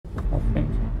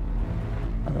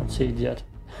Don't see it yet.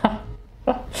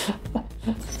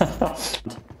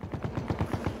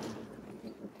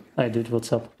 Hey dude,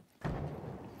 what's up?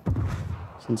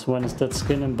 Since when is that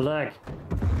skin in black?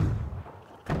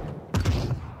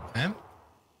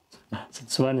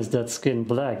 Since when is that skin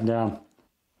black? Damn.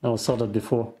 Never saw that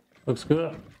before. Looks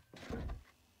good.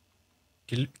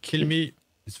 Kill me.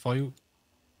 It's for you.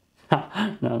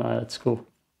 No, that's cool.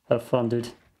 Have fun, dude.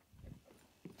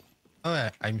 Oh,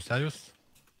 I'm serious.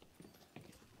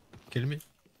 Kill me.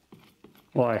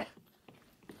 Why?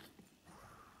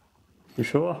 You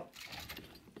sure?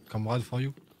 Comrade for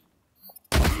you.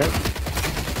 Okay.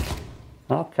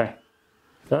 Okay.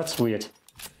 That's weird.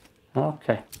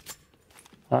 Okay.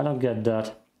 I don't get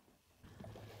that.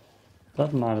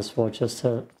 That might as well just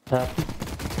happen.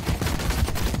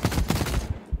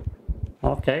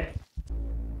 Okay.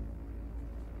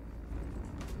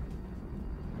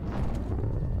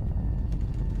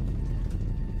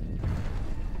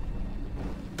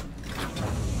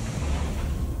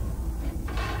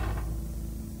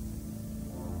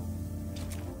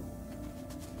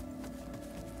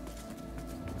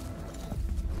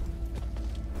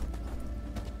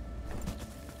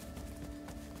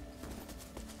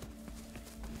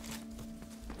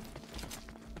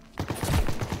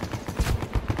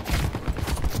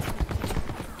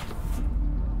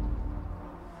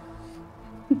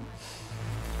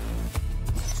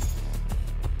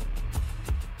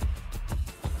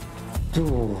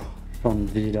 Du, schon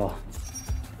wieder.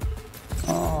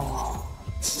 Oh,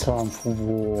 it's time for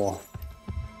war.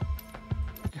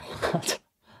 God,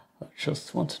 I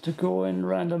just wanted to go in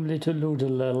randomly to loot a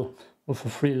little with a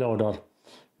freeloader.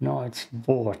 Now it's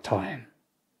war time.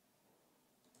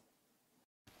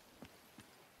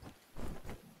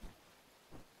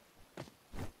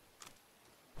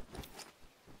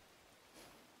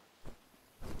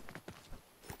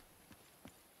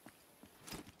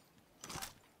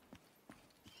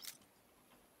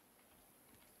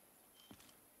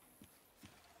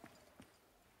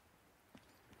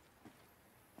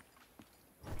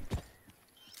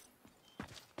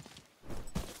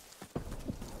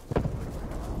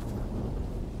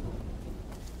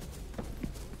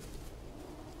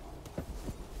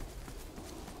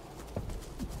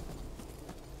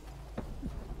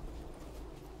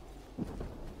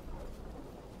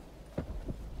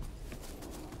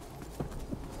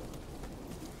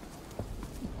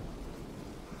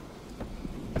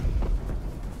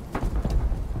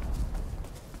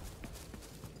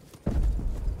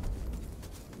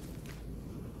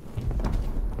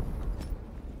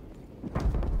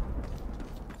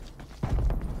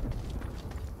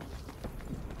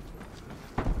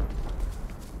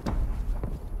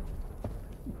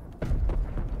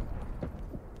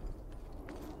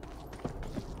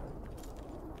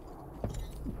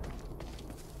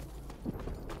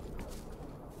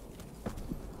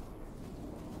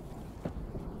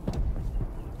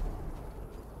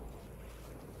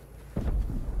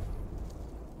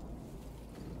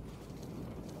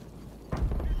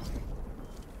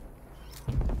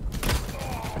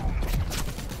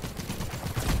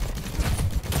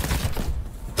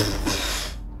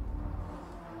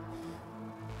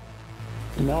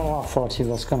 No, I thought he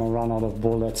was gonna run out of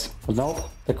bullets. But nope,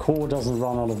 the core doesn't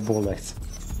run out of bullets.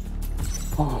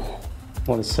 Oh,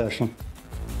 what a session.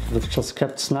 Should have just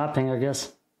kept snapping, I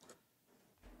guess.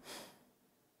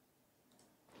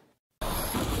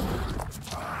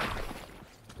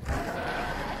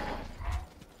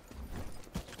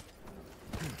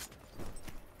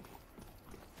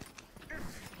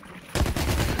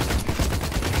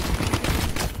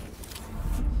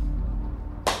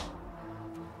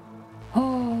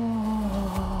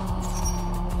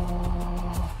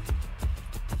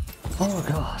 Oh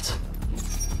god.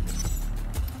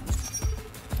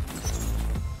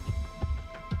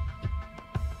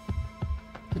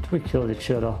 Did we kill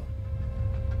each other?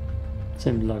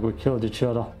 Seemed like we killed each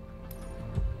other.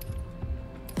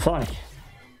 Funny.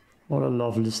 What a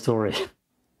lovely story.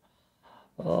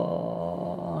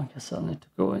 Oh, I guess I need to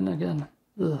go in again.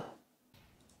 Ugh.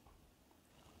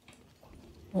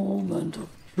 Moment of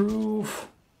truth.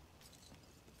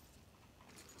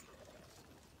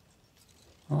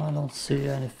 I don't see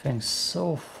anything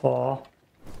so far.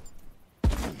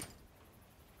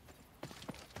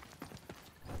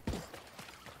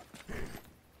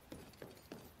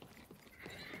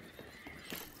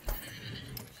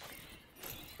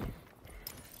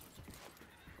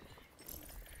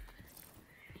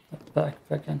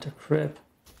 Back into crib.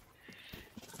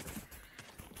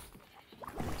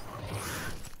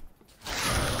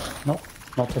 Nope,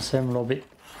 not the same lobby.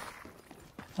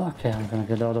 Okay, I'm gonna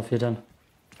get out of here then.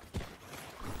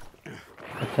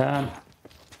 I can.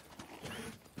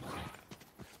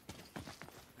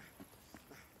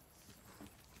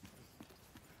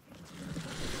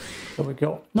 There we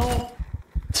go. No!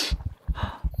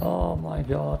 Oh my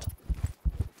god.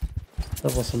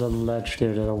 There was a little ledge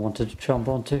there that I wanted to jump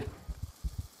onto.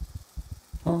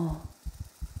 Oh.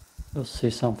 We'll see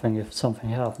something if something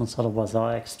happens, otherwise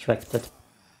I extract it.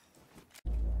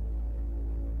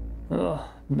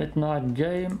 Midnight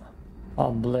game. I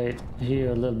played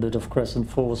here a little bit of Crescent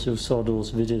Falls. You saw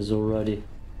those videos already.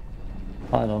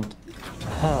 I don't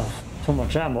have too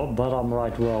much ammo, but I'm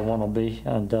right where I want to be,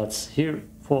 and that's here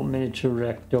for miniature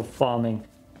reactor farming.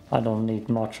 I don't need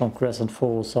much on Crescent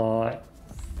Falls. I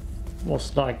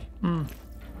was like, I'm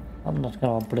not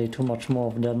gonna play too much more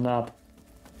of that map.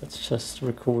 It's just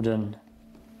recording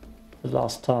the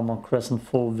last time on Crescent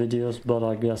Falls videos, but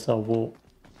I guess I will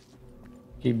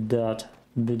keep that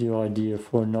video idea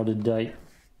for another day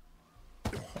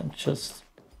and just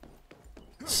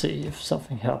see if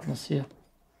something happens here.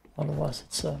 Otherwise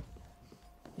it's a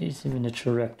easy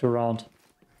miniature reactor round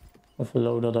with a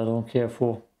loadout I don't care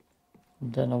for.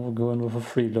 And then I will go in with a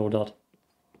free loadout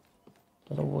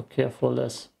that I will care for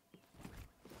less.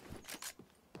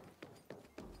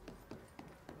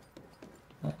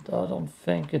 And I don't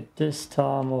think at this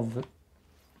time of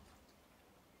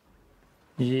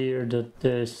year that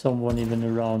there's someone even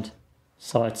around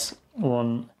besides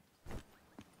one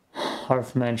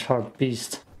half man, half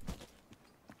beast.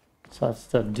 Besides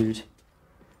that dude.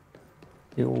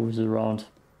 He's always around.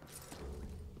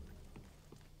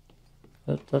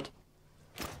 That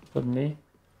me?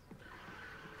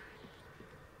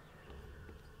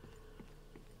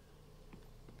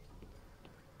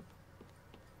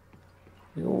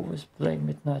 We always play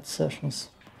midnight sessions.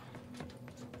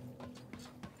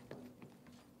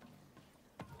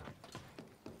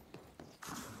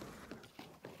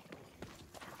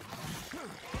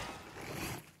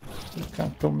 You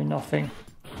can't do me nothing.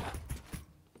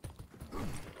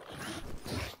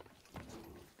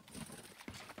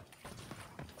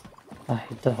 I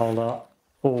hate the how the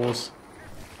balls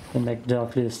they make the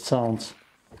ugliest sounds.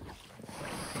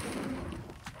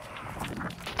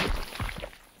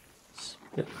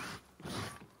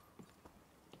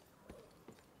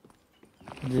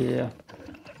 Yeah,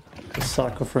 the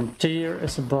Cycle Frontier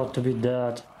is about to be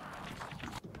dead.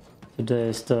 Today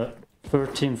is the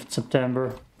 13th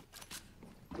September.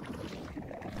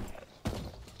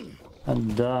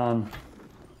 And then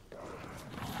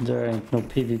there ain't no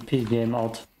PvP game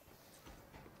out.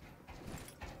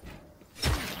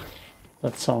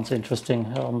 That sounds interesting,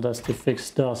 unless they fix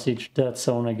the each dead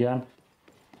zone again.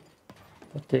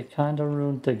 But they kinda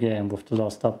ruined the game with the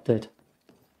last update.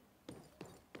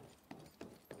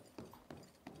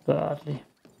 Badly.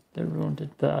 They ruined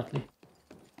it badly.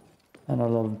 And a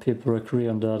lot of people agree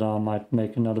on that. I might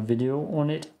make another video on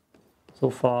it. So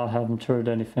far I haven't heard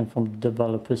anything from the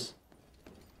developers.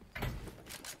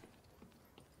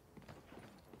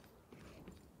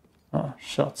 Ah,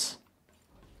 shots.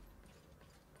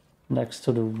 Next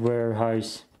to the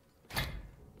warehouse.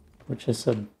 Which is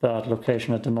a bad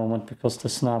location at the moment because the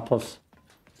snipers,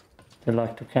 they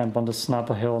like to camp on the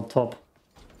sniper hill on top.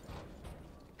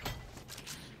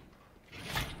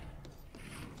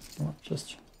 Oh,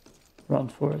 just run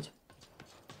for it.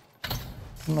 I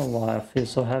don't know why I feel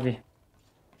so heavy.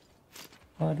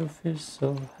 Why do I feel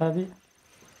so heavy?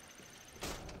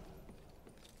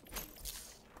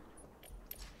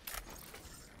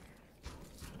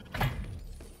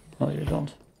 No, you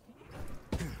don't.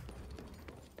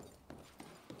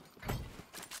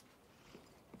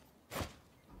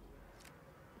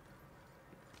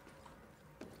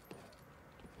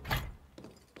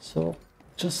 So,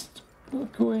 just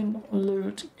go in,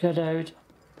 loot, get out,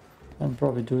 and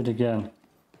probably do it again.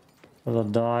 I'll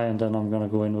die, and then I'm gonna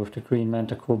go in with the green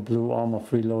manticore, blue armor,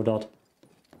 free loadout,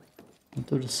 and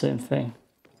do the same thing.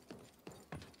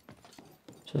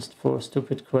 Just for a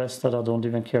stupid quest that I don't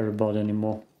even care about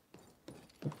anymore.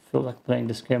 I feel like playing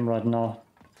this game right now.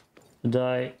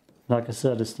 Today, like I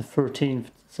said, is the 13th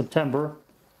September,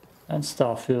 and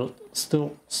Starfield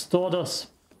still stored us.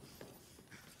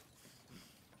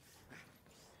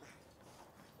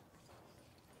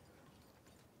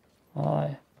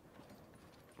 I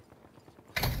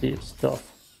see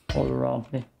stuff all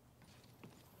around me.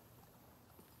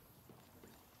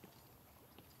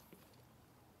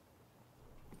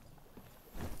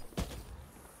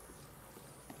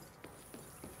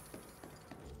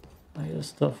 I hear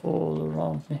stuff all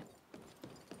around me.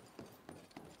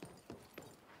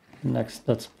 Next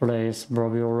Let's Play is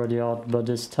probably already out by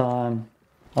this time.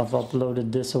 I've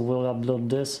uploaded this or will upload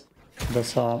this.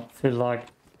 That's how I feel like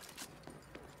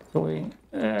doing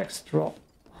extra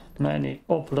many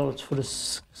uploads for the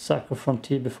Cycle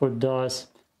Frontier before it dies.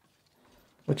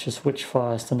 Which is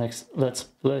Witchfire is the next Let's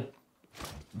Play.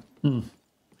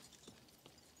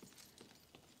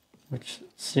 Which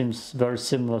seems very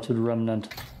similar to the Remnant.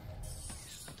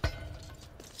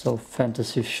 So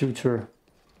fantasy shooter.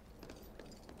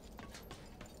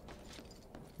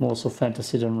 More so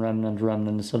fantasy than Remnant.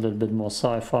 Remnant is a little bit more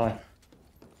sci-fi.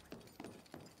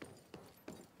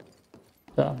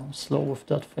 Damn, I'm slow with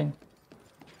that thing.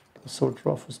 The sword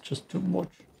rough is just too much.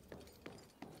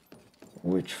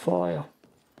 Witchfire.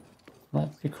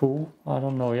 Might be cool. I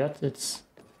don't know yet. It's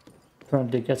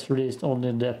apparently gets released only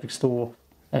in the Epic Store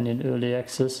and in early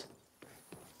access.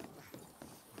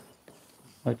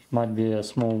 Which might be a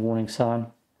small warning sign.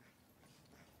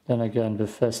 Then again,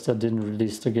 Bethesda didn't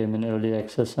release the game in early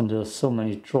access and there's so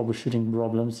many troubleshooting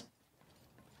problems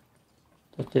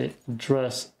that they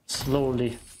address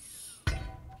slowly.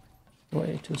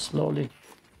 Way too slowly.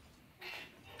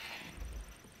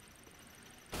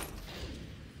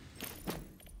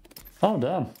 Oh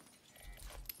damn.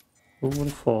 Who would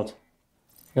have thought?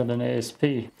 Got an ASP.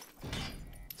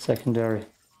 Secondary.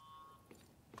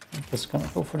 I'm just gonna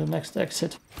go for the next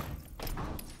exit.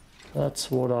 That's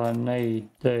what I need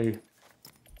to do.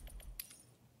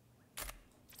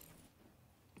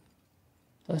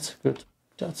 That's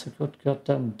a good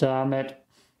goddamn damn it.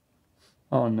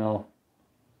 Oh no.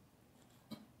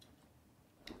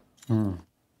 I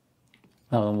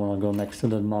don't want to go next to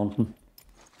that mountain.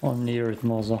 Or near it,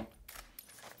 Moza.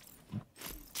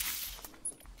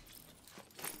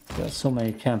 There's so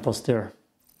many campers there.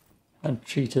 And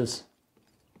cheaters.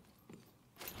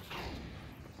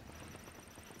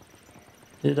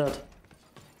 See that?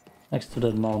 Next to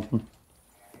that mountain.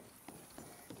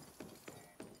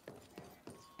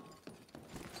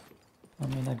 I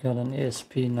mean, I got an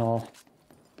ASP now,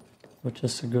 which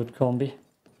is a good combi.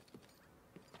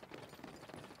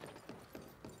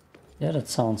 Yeah, that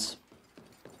sounds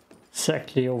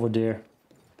exactly over there.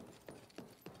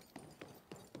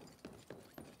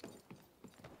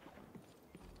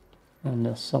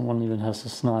 And someone even has a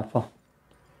sniper.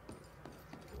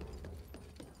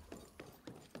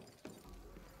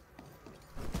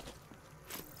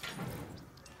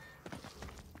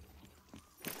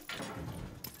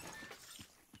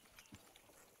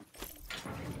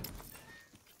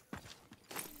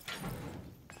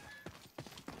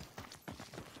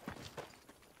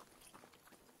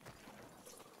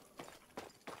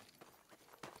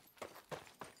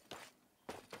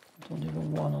 Don't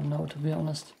even want to know, to be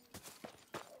honest.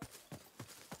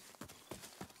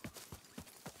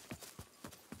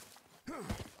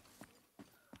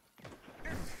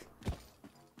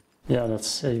 Yeah,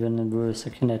 that's even worse, a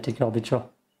kinetic arbiter.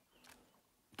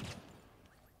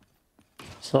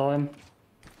 Saw him.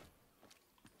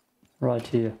 Right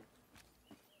here.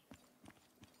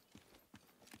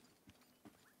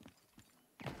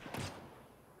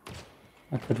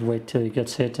 I could wait till he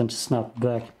gets hit and snap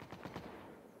back.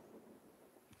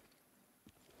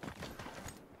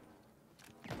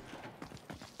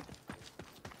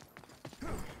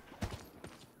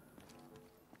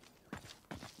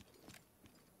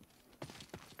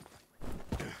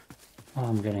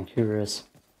 I'm getting curious,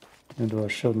 even though I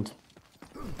shouldn't.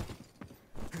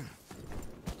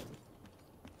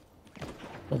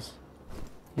 There's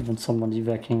even someone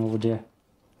evacing over there.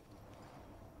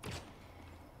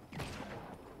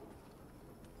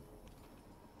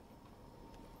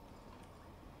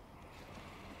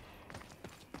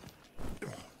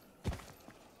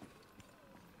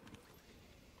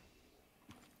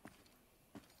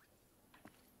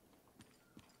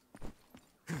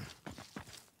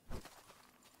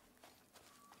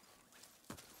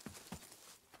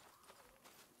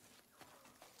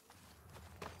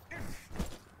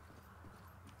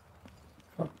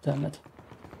 God damn it.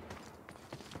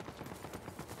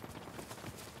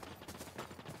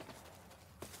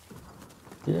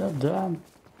 Yeah, damn.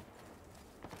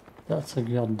 That's a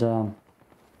goddamn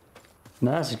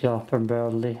massacre,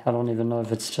 barely. I don't even know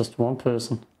if it's just one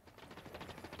person.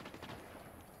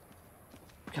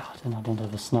 God, and I don't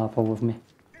have a sniper with me.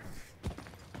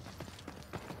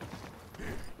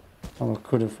 I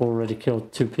could have already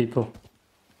killed 2 people.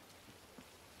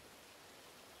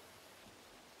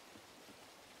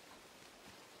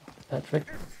 Patrick,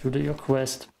 do your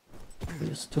quest. Do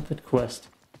your stupid quest.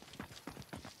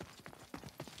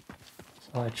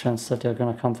 So I chance that they're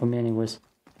gonna come for me anyways.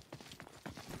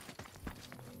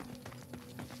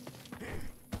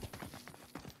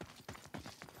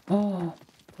 Oh,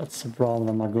 that's the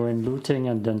problem. I go in looting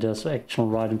and then there's action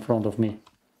right in front of me.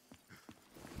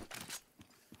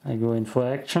 I go in for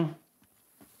action.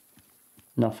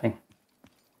 Nothing.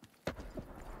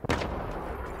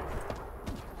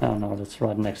 Oh no, that's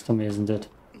right next to me, isn't it?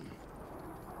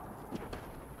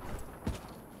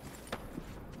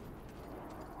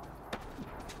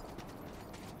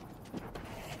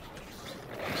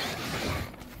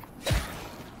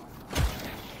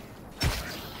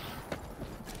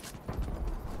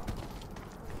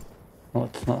 No,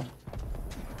 it's not.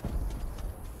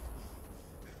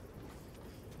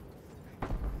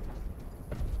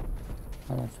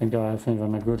 I don't think I have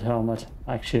even a good helmet.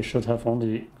 Actually, I should have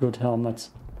only good helmets.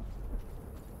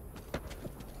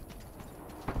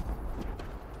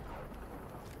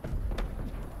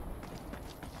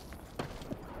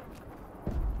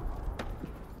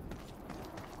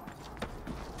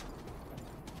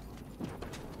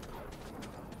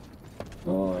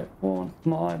 I want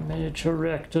my miniature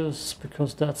reactors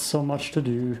because that's so much to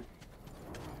do.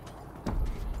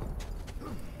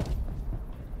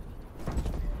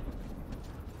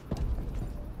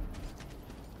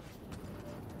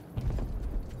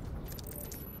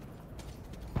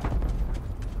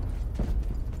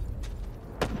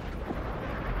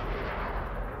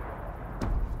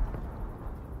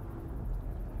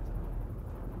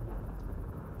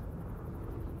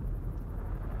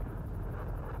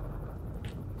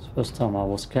 First time I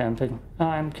was camping.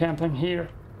 I'm camping here.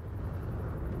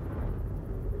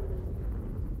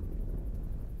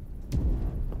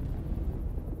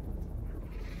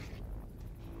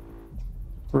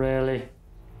 Really?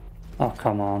 Oh,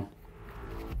 come on.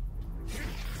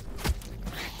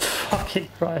 Fucking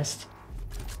Christ.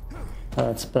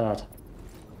 That's bad.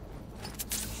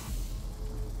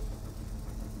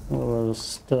 Where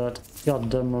is that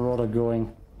goddamn marauder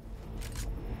going?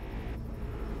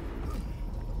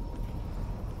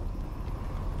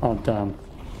 Oh, damn.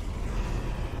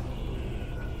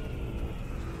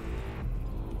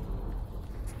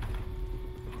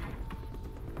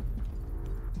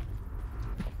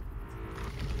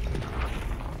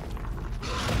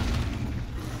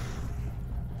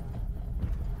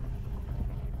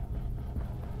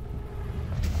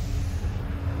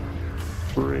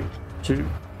 Three, two,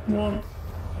 one.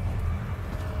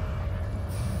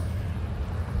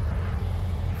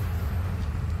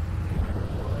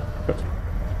 Good.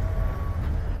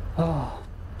 Ah,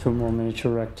 two more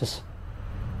miniature reactors.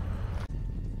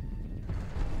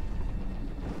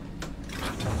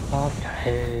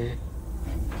 Okay.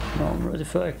 Now I'm ready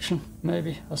for action.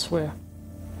 Maybe, I swear.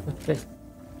 Could be.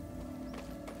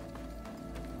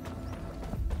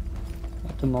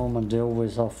 At the moment they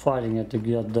always are fighting at the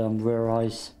goddamn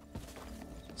warehouse.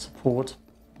 Support.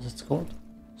 What's it called?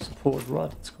 Support,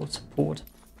 right? It's called support.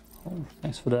 Oh,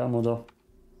 thanks for the ammo though.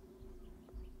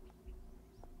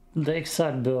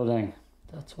 Lakeside building.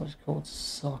 That's what it's called.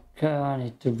 So I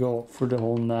need to go through the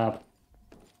whole map.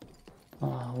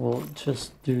 We'll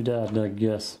just do that, I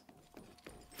guess.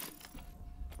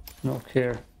 No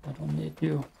care. I don't need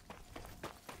you.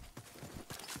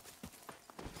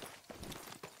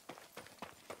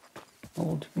 I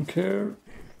don't even care.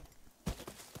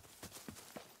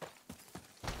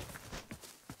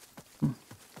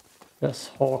 Yes,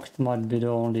 Hawked might be the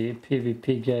only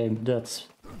PvP game that's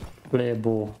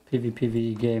playable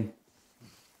PvPvE game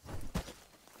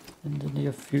in the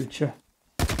near future.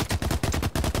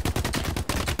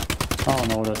 Oh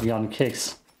no, that gun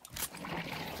kicks.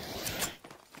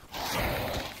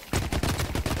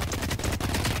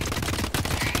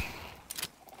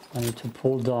 I need to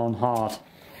pull down hard.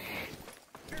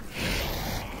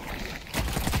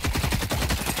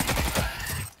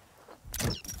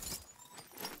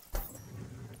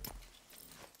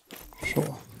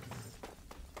 Sure.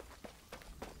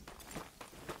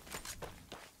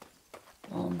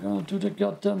 I'm gonna do the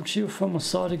goddamn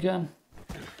geothermal again.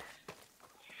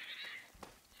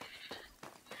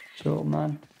 Sure,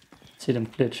 man. See them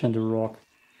glitch in the rock.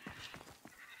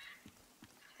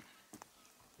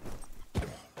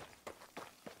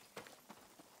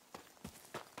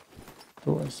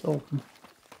 Door is open.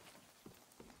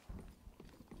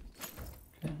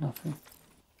 Okay, nothing.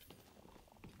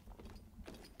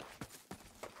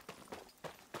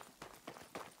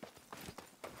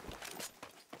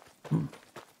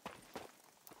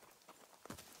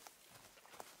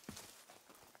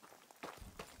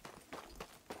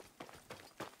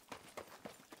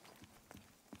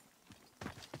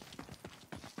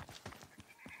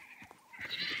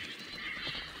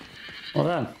 Well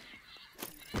then.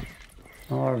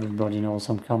 Oh, everybody knows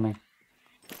I'm coming.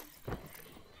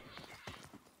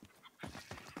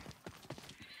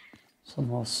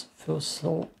 Somehow feels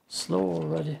so slow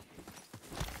already.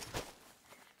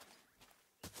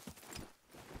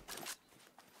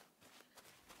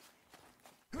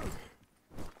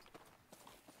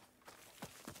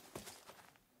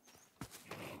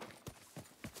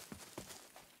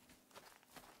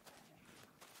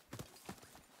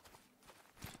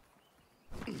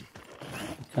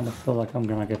 I kind of feel like I'm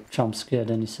gonna get jump scared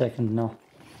any second now.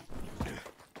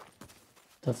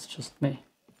 That's just me.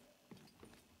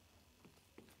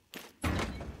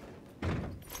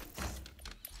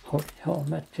 Holy hell,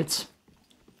 medkits.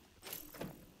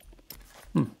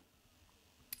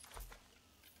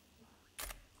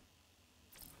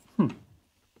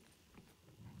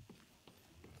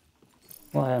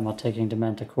 Why am I taking the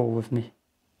manticore with me?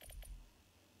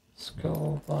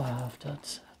 Scope, I have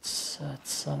that.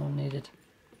 That's, I don't need it.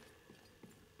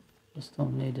 Just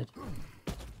don't need it.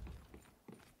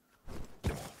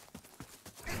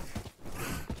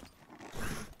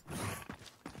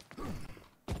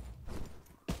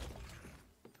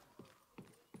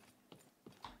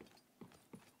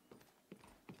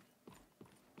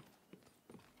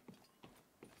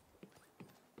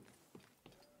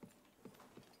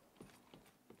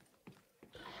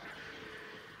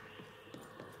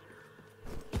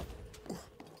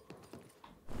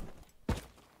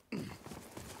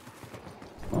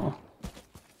 Oh.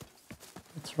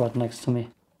 It's right next to me.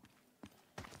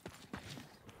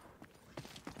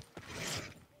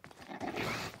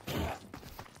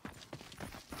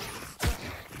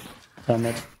 Damn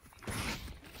it.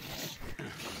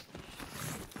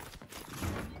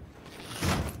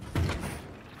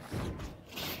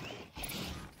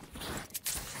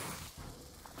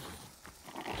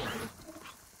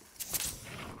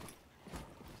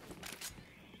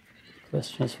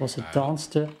 Question is, was it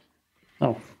downstairs?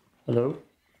 Oh, hello.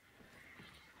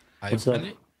 Are you What's up?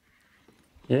 friendly?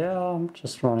 Yeah, I'm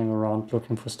just running around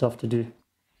looking for stuff to do.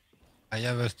 I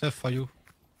have a stuff for you.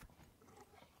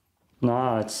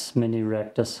 Nah, it's mini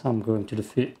reactors. I'm going to the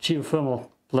geothermal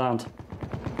plant.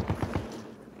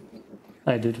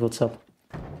 Hey dude, what's up?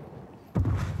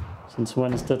 Since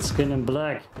when is that skin in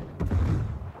black?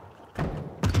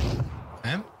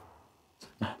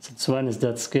 Since when is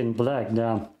that skin black?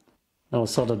 Damn. Never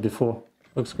saw that before.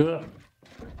 Looks good.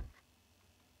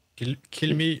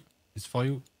 Kill me. It's for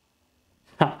you.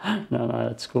 No,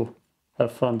 that's cool.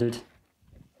 Have fun, dude.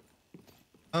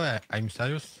 Oh, I'm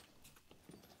serious.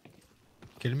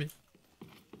 Kill me.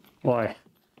 Why?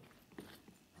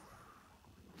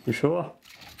 You sure?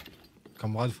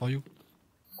 Comrade for you.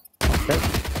 Okay.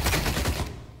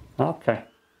 Okay.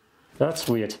 That's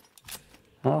weird.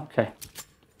 Okay.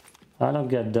 I don't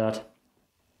get that.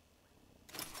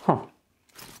 Huh.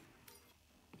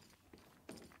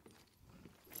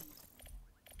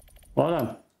 Well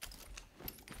then.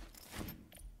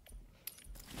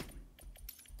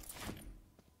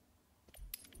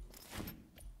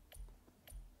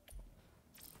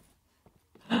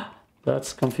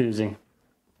 That's confusing.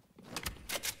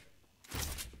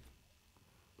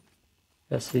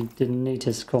 Guess he didn't need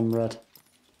his comrade.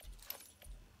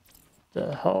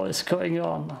 The hell is going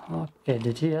on? Okay,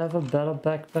 did he have a better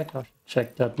backpack? I should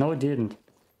check that. No, he didn't.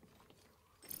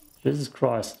 Jesus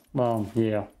Christ.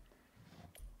 Yeah.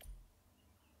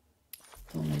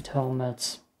 Don't need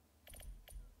helmets.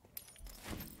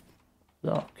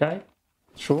 Okay.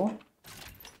 Sure.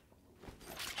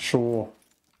 Sure.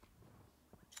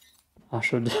 I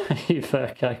should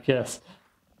evac, I guess.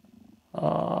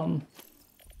 I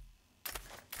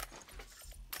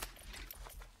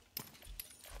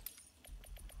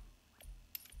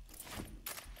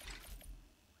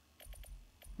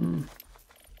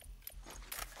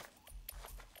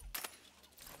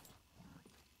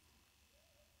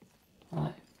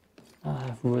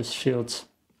have worse shields.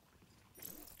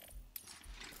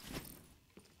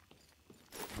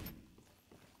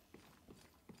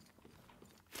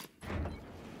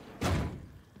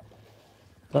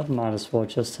 That might as well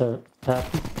just happen.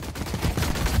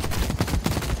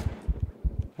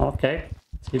 Okay.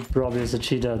 He probably is a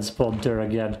cheater and spawned there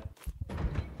again.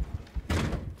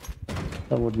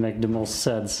 That would make the most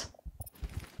sense.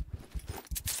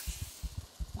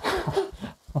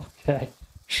 Okay.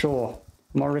 Sure.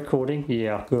 Am I recording?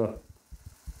 Yeah, good.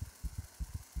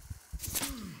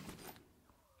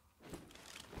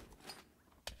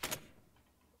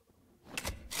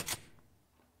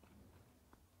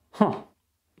 Huh.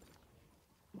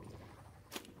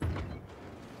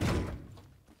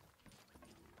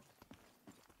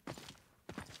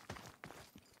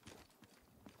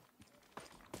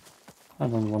 I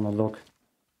don't want to look.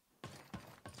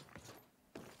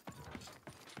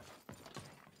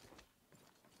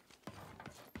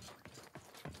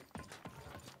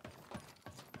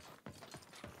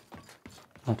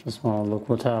 I just want to look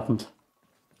what happened.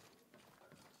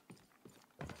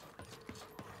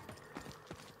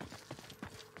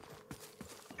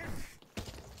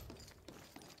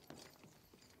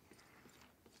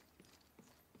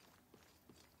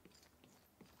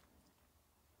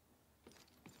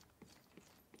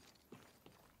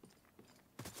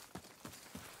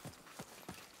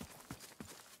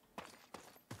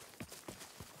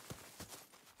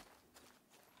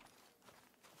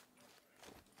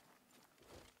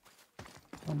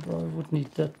 I probably would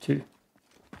need that too.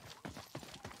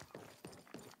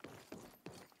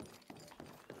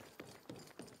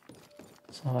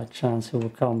 It's a high chance he will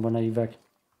come when I evac.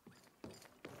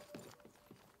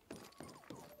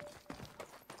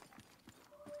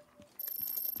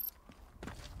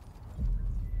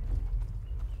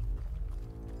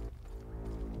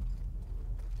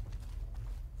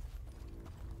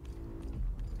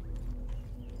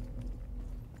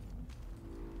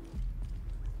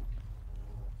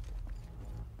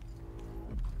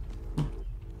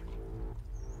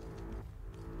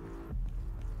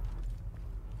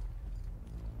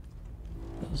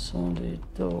 There's only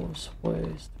those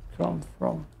ways to come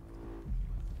from.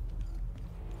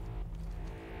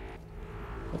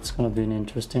 That's gonna be an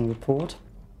interesting report.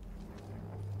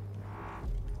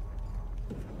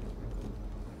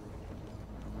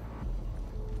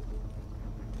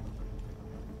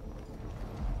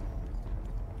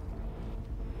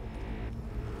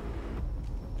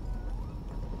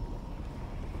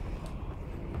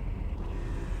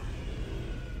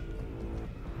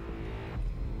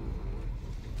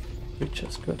 Which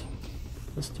is good.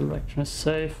 This direction is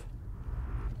safe.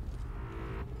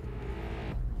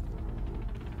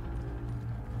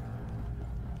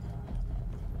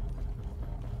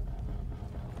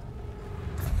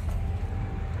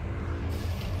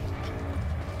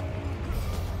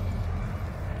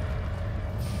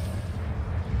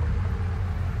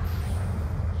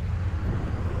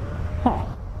 Huh.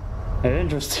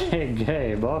 Interesting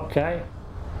game, okay.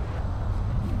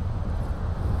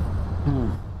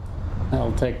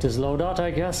 I'll take this loadout,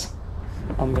 I guess.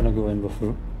 I'm gonna go in with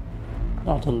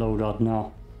not a loadout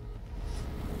now.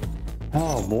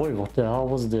 Oh boy, what the hell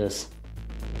was this?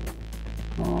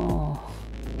 Oh.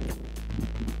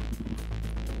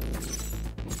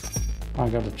 I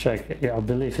gotta check. Yeah, I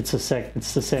believe it's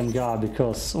the same guy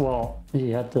because, well,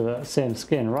 he had the same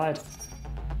skin, right?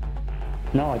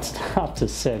 No, it's not the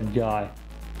same guy.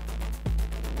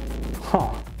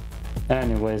 Huh.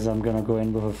 Anyways, I'm gonna go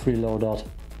in with a free loadout.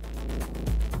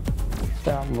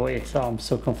 Damn, wait, I'm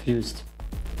so confused.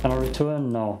 Can I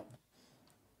return? No.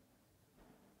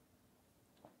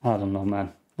 I don't know,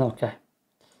 man. Okay.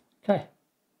 Okay.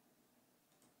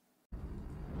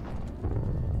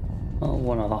 I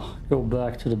wanna go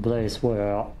back to the place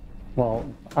where,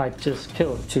 well, I just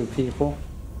killed 2 people.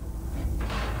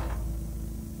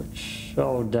 Which,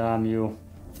 oh damn you.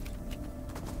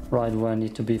 Right where I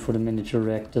need to be for the miniature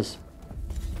reactors.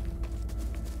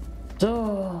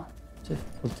 Duh!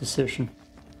 Difficult decision.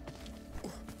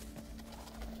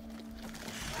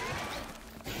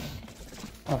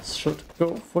 I should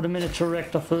go for the miniature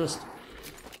reactor first.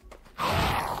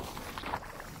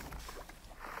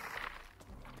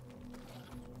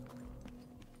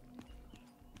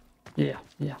 Yeah.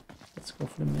 Let's go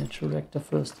for the miniature reactor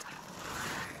first.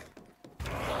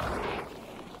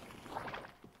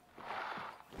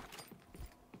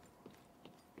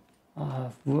 I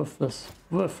have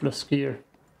worthless gear.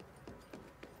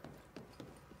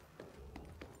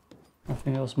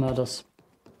 Nothing else matters.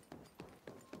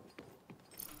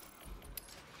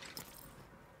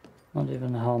 Not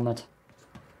even a helmet.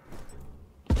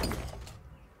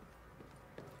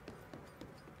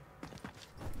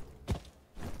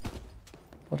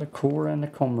 But a core and a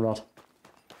comrade.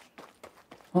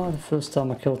 Oh, the first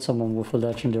time I killed someone with a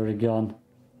legendary gun.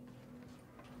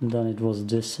 And then it was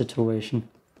this situation.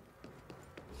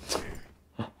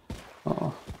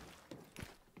 Oh.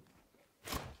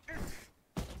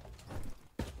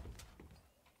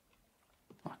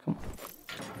 Oh, come on.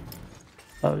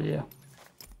 Oh yeah.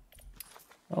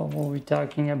 Oh, what are we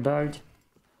talking about?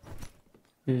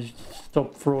 You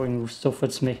stop throwing stuff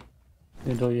at me.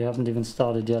 Even though you haven't even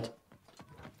started yet.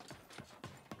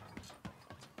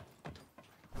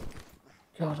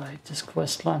 God, I hate this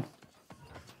quest line.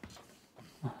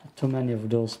 Too many of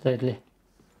those lately.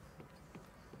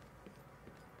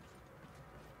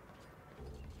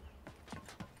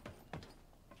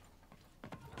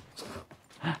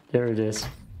 There it is.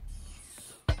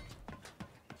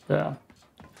 There.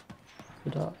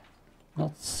 Could I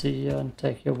not see you and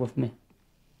take you with me?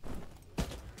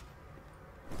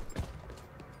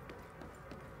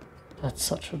 That's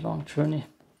such a long journey.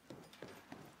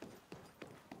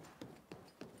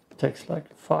 Takes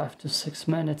like 5 to 6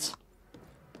 minutes.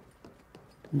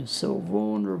 And you're so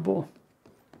vulnerable.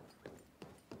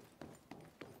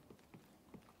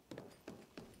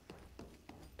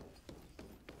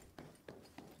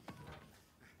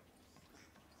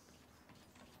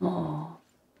 Oh.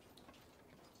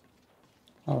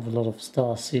 I have a lot of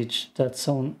Star Siege Dead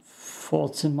Zone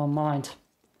thoughts in my mind.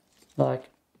 Like,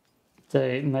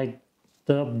 they make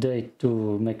the update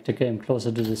to make the game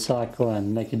closer to the cycle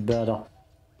and make it better.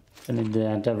 And in the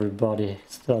end everybody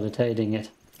started hating it,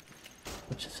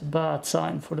 which is a bad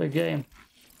sign for the game.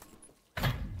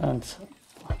 And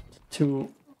 2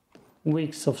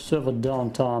 weeks of server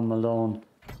downtime alone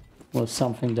was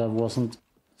something that wasn't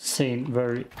seen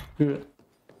very good.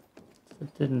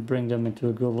 It didn't bring them into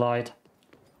a good light.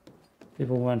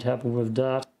 People weren't happy with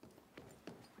that.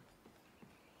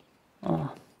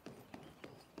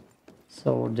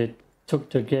 So they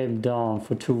took the game down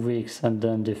for 2 weeks and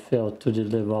then they failed to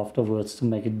deliver afterwards to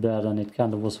make it better, and it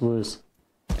kind of was worse.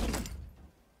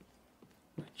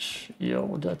 Which,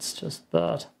 yo, that's just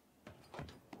bad.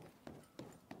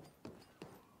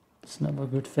 It's never a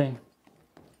good thing.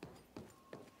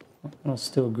 I'm gonna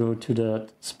still go to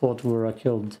that spot where I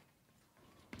killed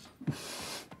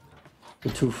the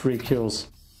 2 free kills.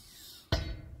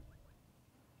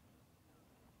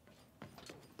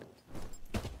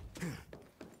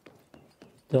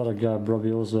 The other guy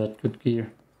probably also had good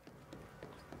gear.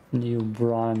 New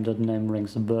Brian, that name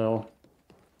rings a bell.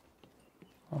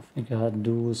 I think I had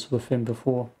duels with him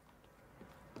before.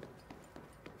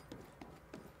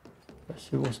 Guess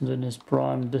he wasn't in his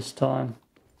prime this time.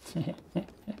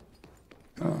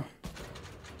 Oh.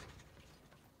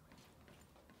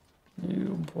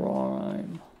 New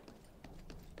Brian.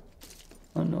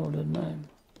 I know that name.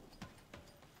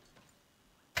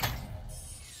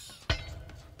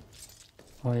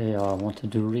 Oh yeah, I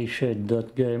wanted to reshade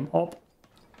that game up.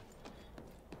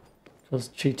 Because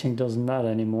cheating doesn't matter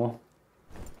anymore.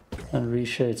 And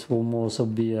reshades will also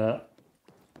be a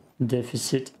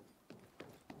deficit.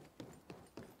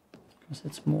 Because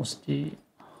it's mostly,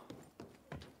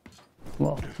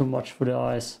 well, too much for the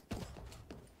eyes.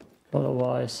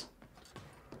 Color-wise.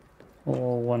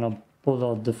 Or when I pull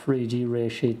out the 3D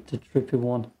reshade, the trippy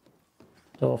one.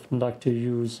 I often like to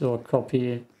use or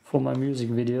copy for my music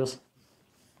videos.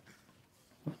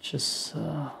 Which is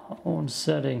our own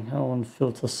setting, our own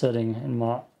filter setting in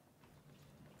my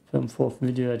Film 4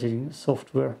 video editing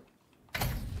software.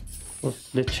 Was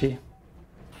glitchy.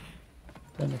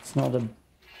 Then it's not a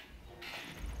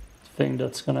thing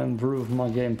that's gonna improve my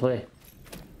gameplay.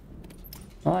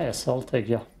 Ah yes, I'll take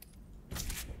you.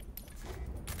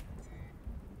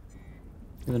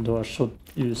 Even though I should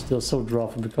use the assault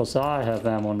rifle because I have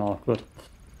ammo now, good.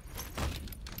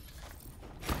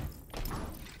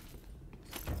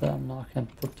 Damn, now I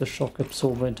can't put the shock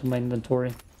absorber into my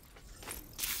inventory.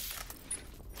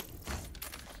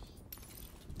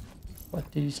 Quite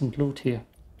decent loot here.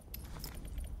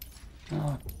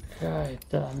 Okay,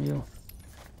 damn you.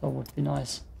 That would be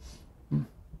nice.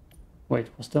 Wait,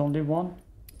 was there only one?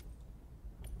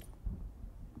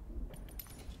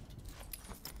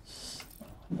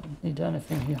 I don't need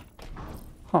anything here.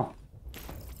 Huh.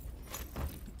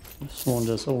 I've sworn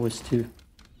there's always 2.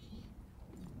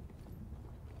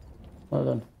 Well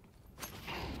then.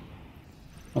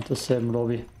 Not the same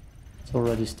lobby. It's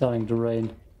already starting to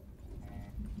rain.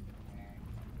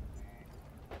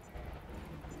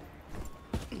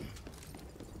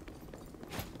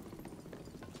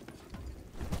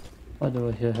 Why do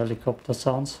I hear helicopter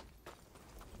sounds?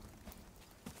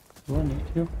 Do I need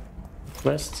you?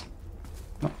 Quests?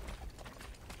 No.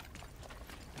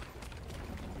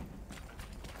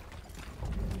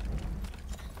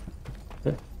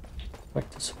 Okay. Back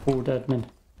to support admin.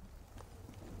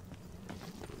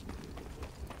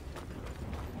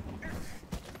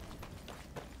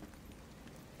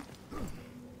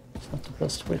 It's not the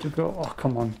best way to go. Oh,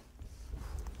 come on.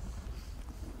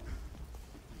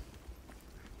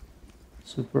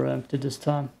 Super empty this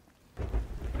time.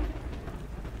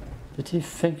 Did he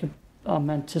think I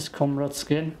meant his comrade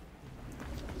skin?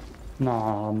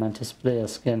 Nah, I meant his player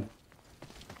skin.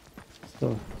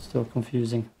 Still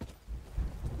confusing.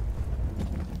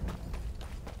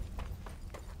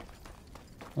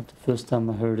 Not the first time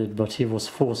I heard it, but he was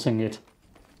forcing it.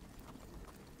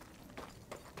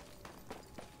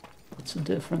 What's the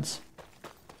difference?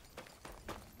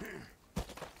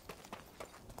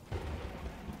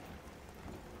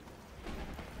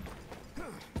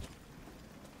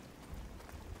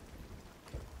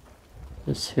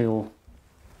 This hill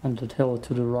and that hill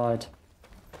to the right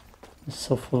is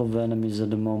so full of enemies at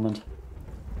the moment.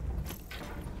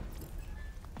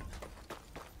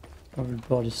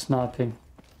 Everybody's sniping.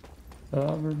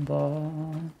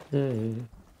 Everybody.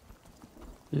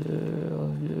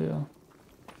 Yeah.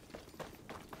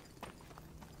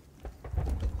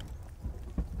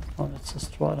 Oh, that's a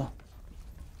strider.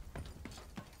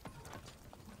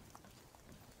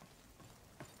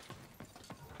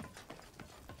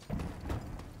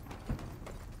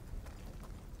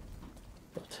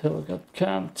 That hill got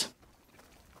camped.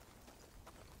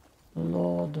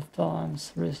 lot of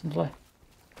times recently.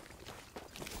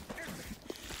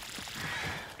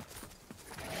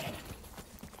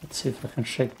 Let's see if I can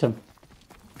shake them.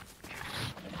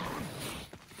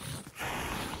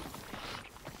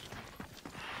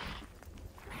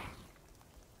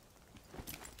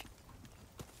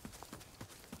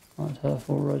 Might have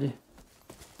already.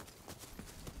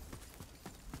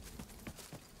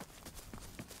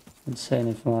 Insane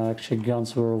if my actual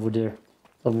guns were over there.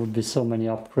 There would be so many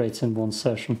upgrades in one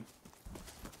session.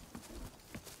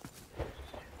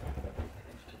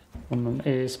 From an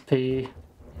ASP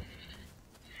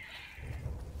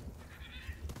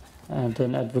and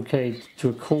an advocate to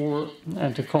a core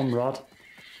and a comrade,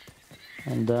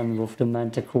 and then with the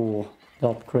manticore the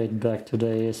upgrade back to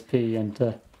the ASP and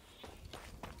the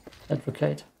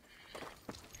advocate.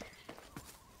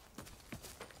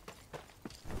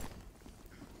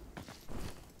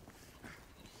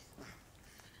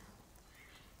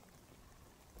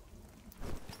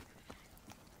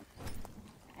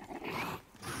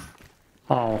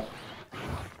 Ow.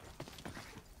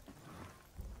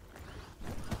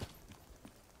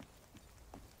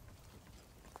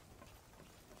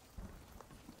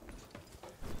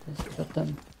 Just let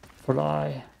them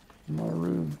fly in my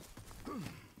room.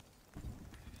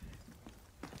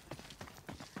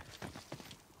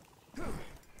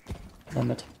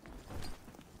 Damn it.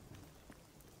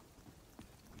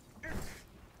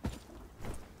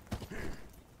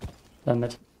 Damn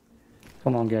it.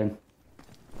 Come on, game.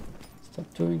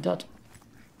 Stop doing that.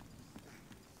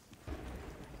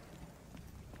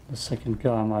 The second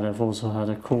guy might have also had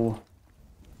a core.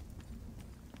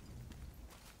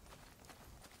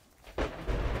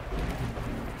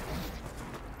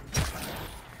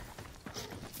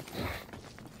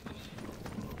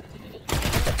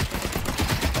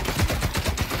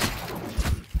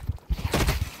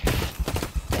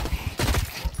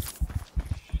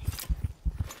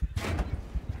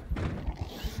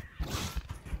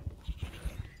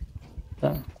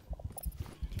 Damn.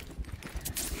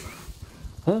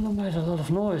 Well, I made a lot of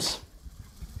noise.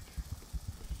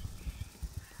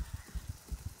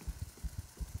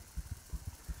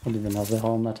 Don't even have the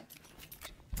helmet.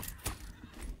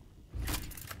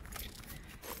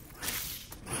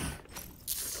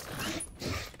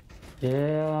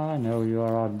 Yeah, I know you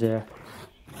are out there.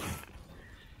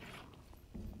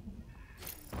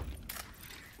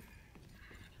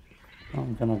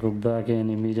 I'm gonna go back in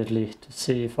immediately to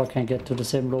see if I can get to the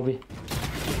same lobby.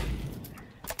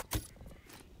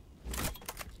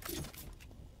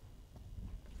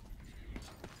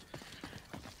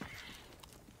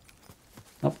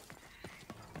 Nope.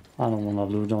 I don't wanna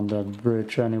loot on that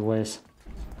bridge anyways.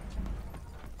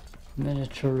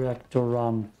 Miniature reactor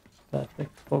run. Battery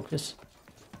focus.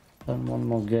 Then one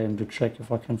more game to check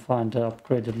if I can find the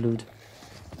upgraded loot.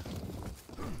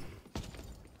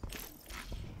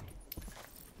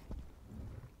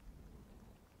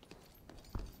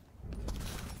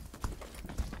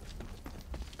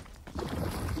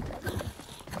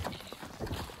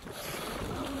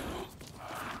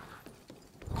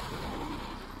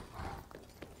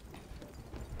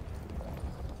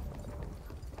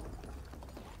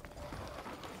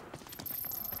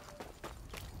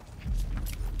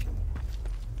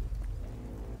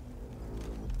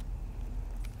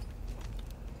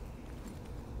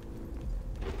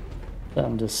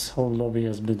 Damn, this whole lobby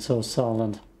has been so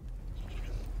silent.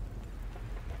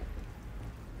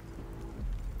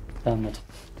 Damn it.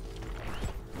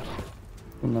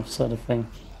 Couldn't have said a thing.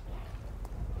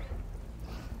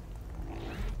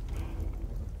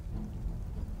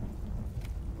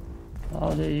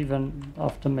 Are they even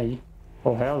after me?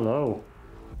 Oh, hello.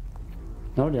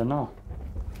 No, they're not.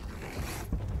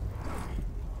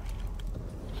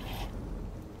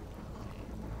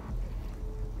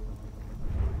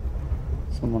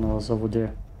 Someone else over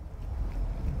there.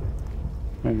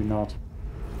 Maybe not.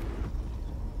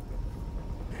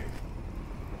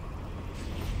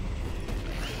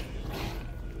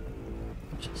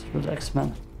 Just relax,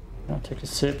 man. I'll take a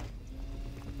sip.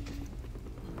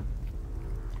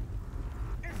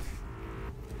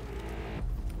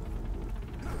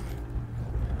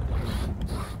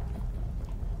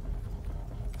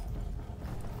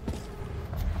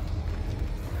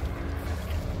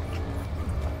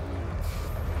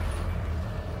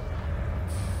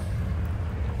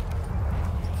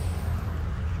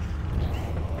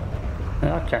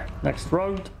 Okay, next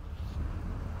road.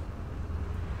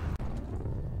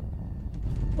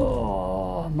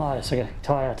 Oh, nice, I'm getting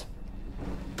tired.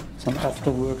 Some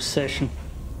after work session.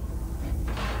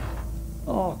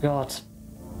 Oh god,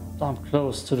 I'm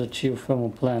close to the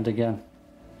geothermal plant again.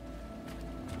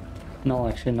 No,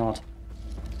 actually not.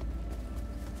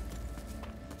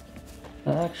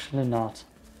 Actually not.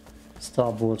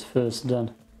 Starboard first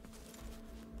then.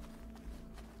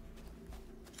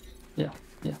 Yeah,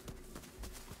 yeah.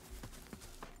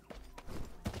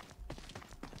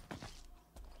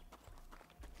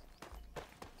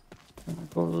 And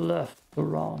I go left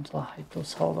around. I hate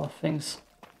those harder things.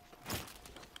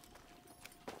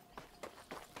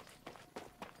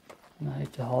 And I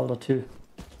hate the halder too.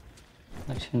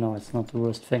 Actually no, it's not the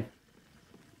worst thing.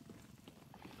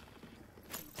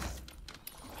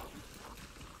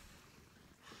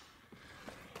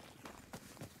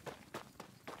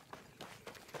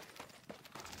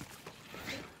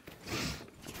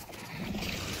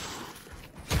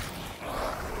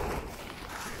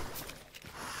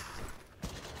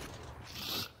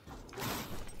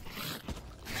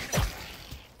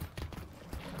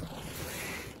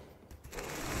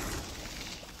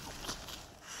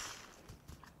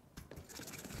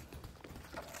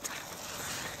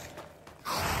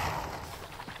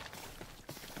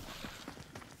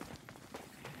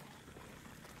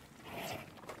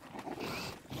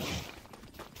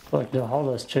 Like the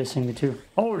howler is chasing me too.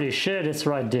 Holy shit, it's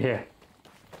right there.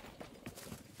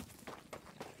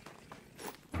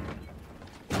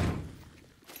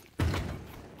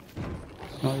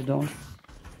 No, you don't.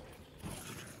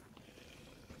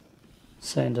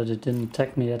 Saying that it didn't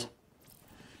attack me yet.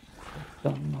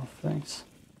 No thanks.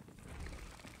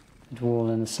 It will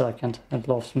in a second. It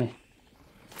loves me.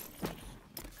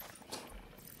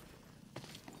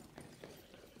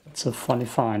 It's a funny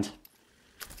find.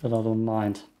 But I don't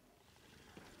mind.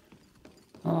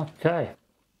 Okay.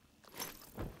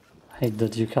 I hate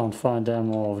that you can't find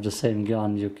ammo of the same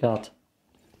gun you got.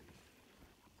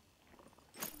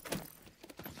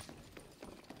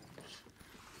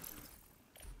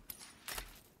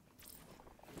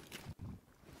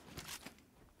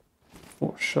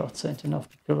 Four shots ain't enough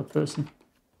to kill a person.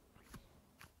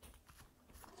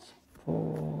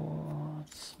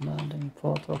 Supports, landing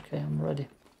pod. Okay, I'm ready.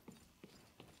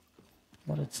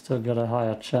 But it's still got a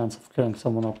higher chance of killing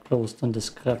someone up close than this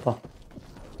scrapper.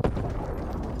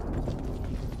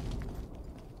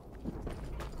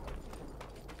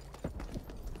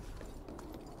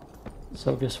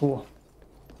 So guess what?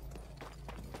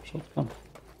 Shotgun.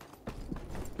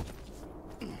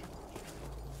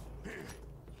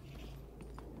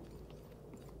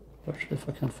 Especially if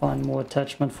I can find more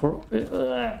attachment for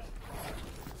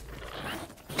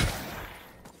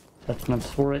attachments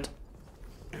for it.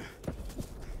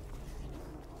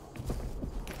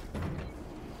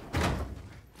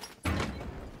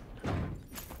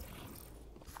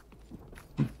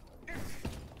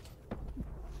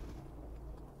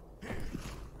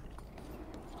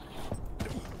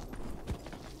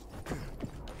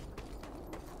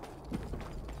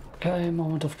 Okay,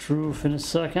 moment of truth in a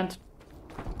second.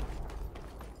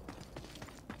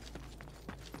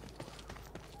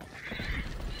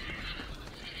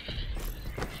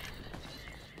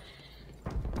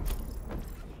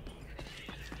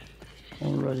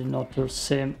 Already not the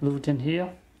same loot in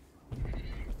here.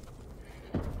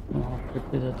 Oh, how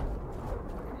quickly that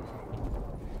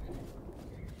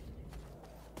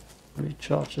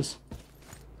recharges.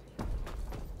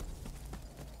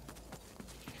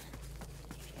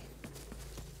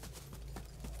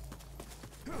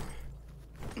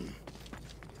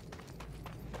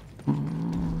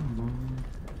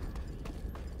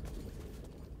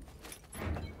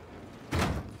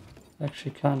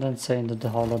 Actually kinda insane that the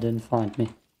howler didn't find me.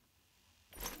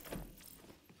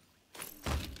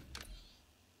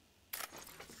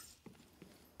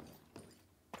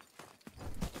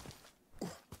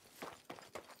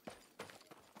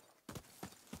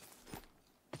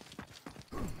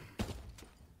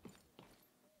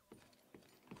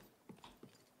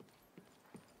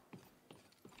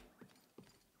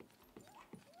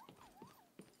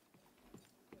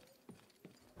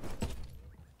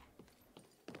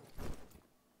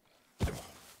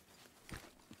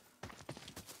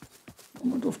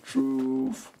 Moment of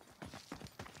truth.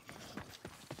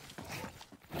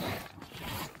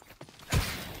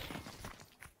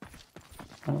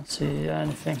 I don't see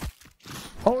anything.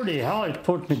 Holy hell, it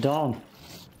put me down.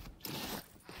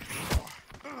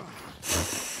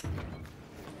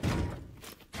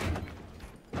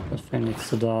 That thing needs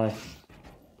to die.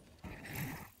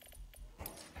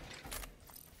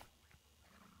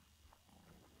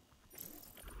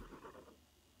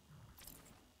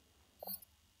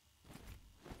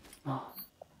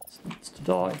 It needs to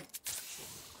die.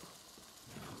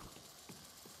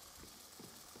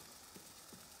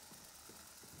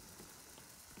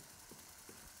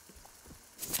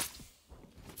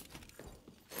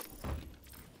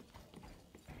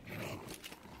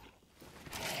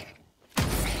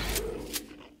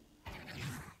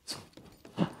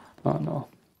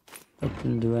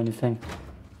 Didn't do anything.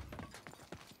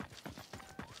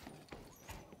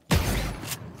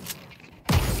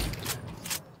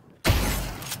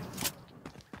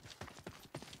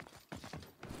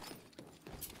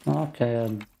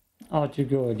 Okay, out you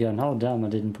go again. Oh damn, I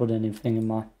didn't put anything in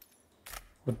my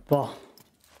wood bar.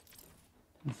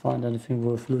 Didn't find anything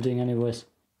worth looting anyways.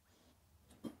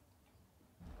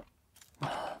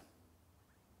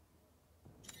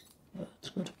 That's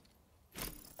good.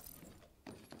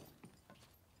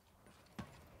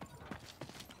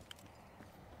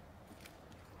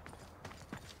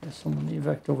 There's someone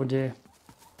evac over there.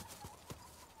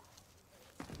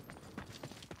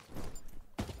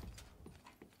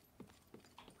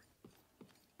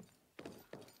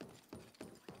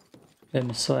 Game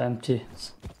is so empty.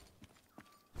 It's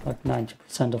like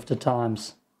 90% of the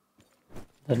times.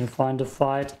 Then you find a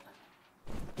fight,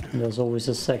 and there's always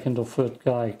a second or third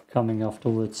guy coming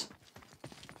afterwards.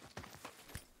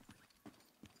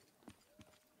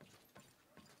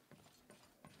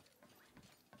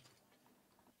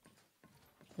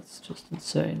 That's just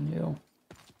insane, yo.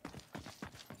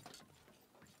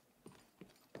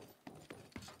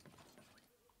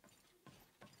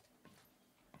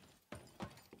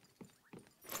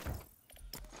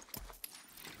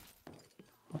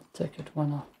 I'll take it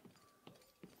when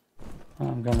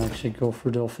I'm gonna actually go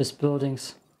through the office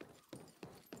buildings.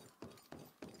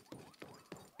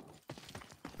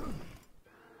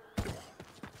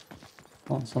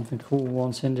 Found something cool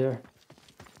once in there.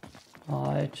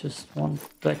 I just want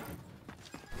back.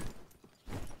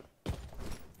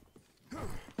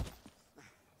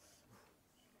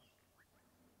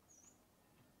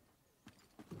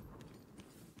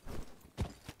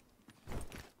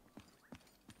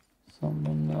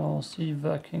 Someone else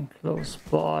evacing close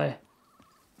by.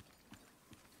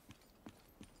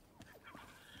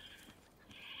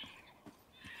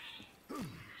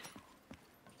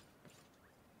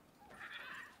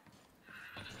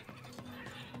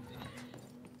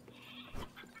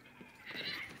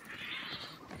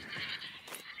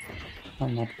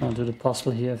 I'm not gonna do the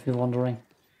puzzle here if you're wondering.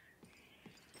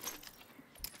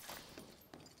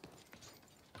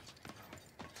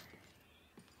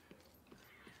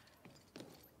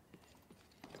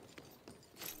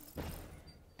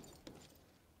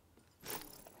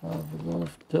 I have a lot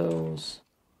of those.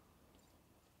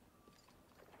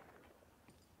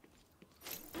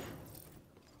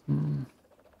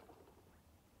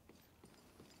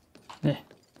 Yeah.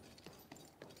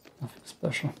 Nothing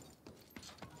special.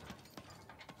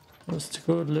 Just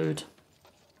good loot.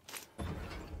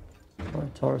 Or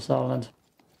Taurus Island.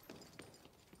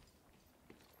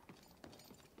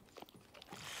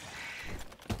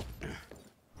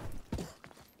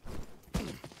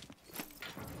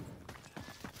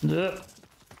 Yeah.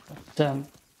 Damn.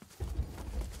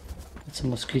 It's a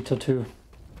mosquito too.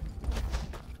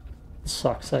 It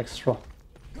sucks extra.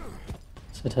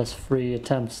 So it has 3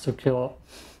 attempts to kill,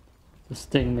 to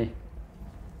sting me.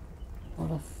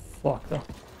 Motherfucker.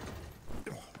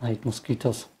 I hate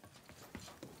mosquitoes.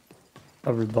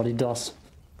 Everybody does.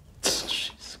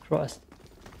 Jesus Christ.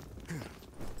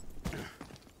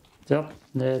 Yep,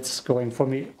 it's going for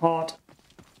me hard.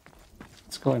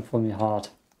 It's going for me hard.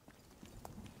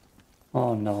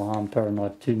 Oh no, I'm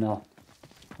paranoid too now.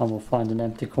 I will find an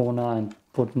empty corner and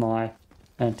put my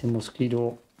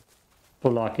anti-mosquito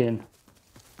plug in.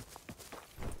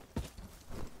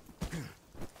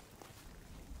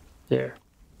 There.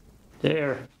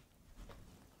 There.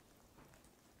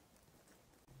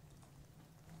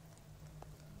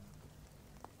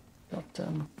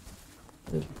 Goddamn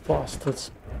little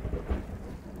bastards.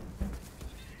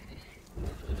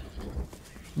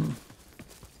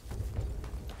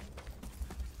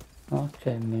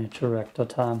 Okay, miniature reactor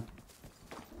time.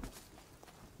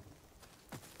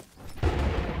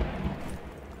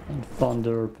 And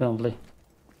thunder apparently.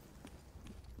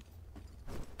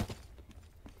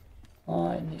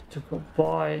 I need to go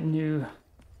buy new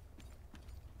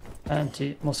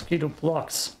anti-mosquito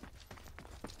blocks.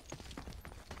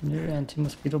 New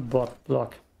anti-mosquito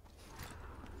block.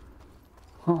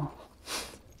 Huh.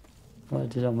 Why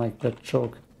did I make that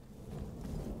joke?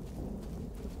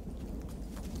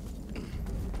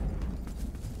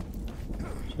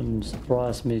 Shouldn't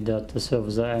surprise me that the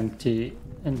servers are empty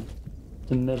in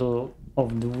the middle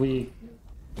of the week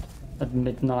at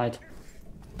midnight.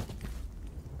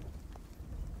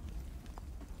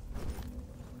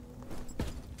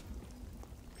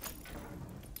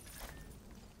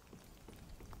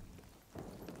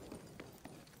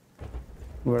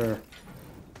 Where?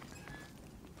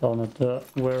 Down at the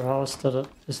warehouse that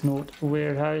is not a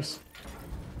warehouse.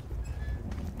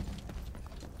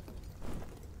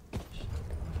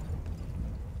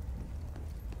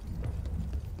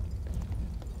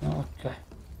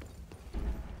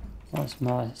 How's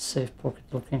my safe pocket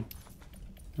looking?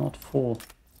 Not full.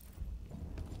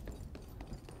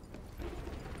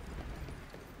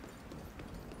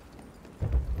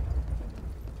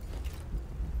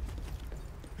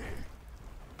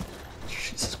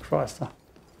 Jesus Christ. Huh?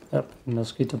 Yep,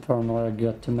 mosquito paranoia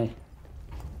got to me.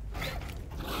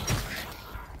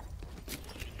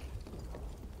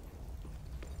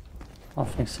 I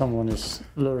think someone is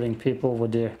luring people over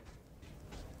there.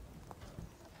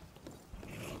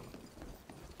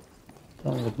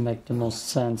 That would make the most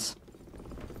sense.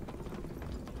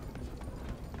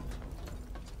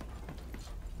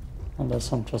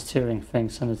 Unless I'm just hearing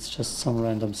things and it's just some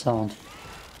random sound.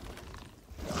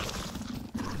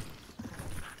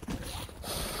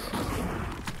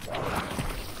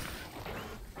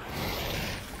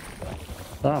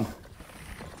 Damn.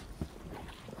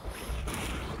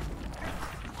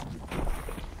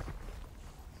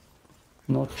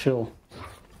 Not chill.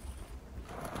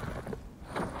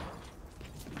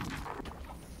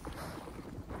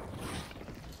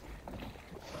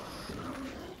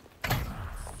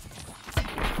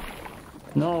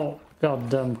 No,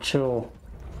 goddamn chill.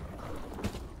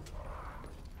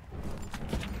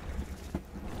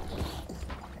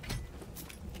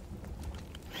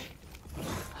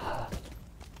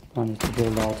 I need to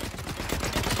build out.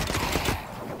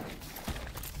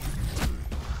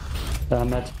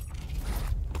 Damn it.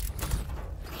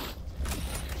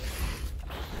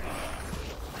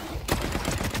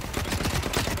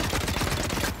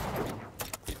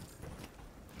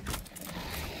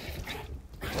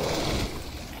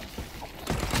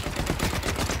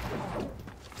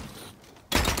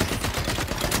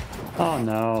 Oh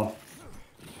no.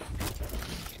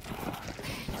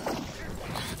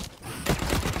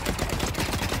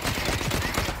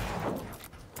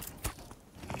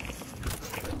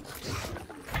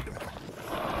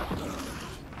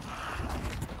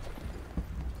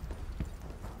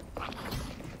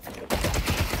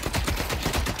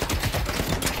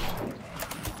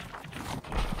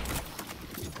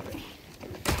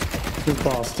 You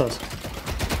bastard.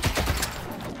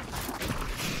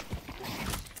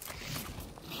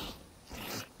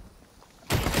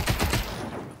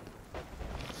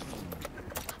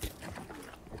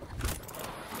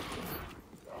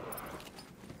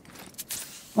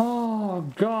 Oh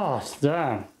gosh,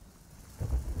 damn.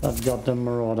 That got the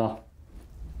marauder.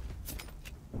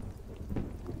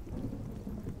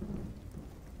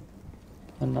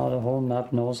 And now the whole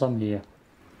map knows I'm here.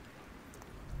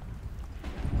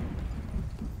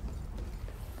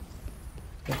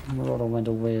 The marauder went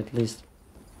away at least.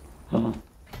 Huh.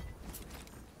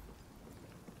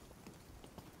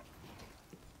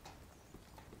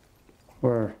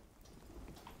 Where?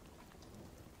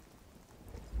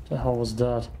 The hell was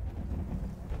that?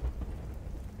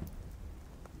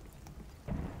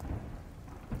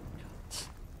 It's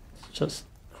just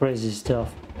crazy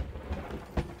stuff.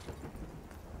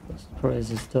 Just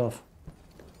crazy stuff.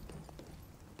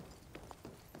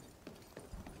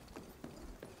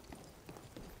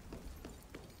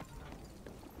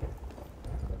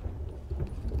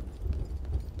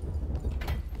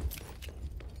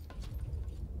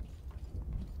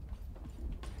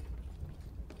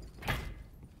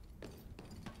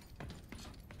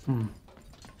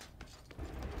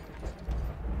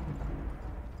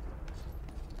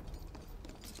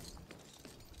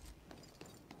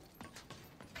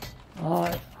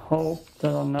 I hope that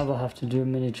I'll never have to do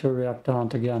miniature reactor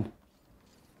hunt again.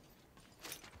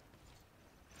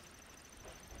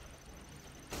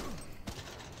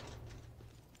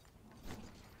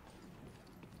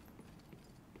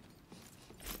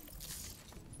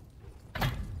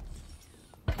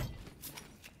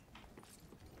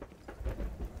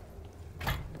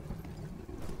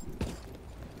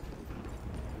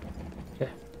 Okay.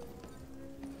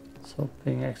 So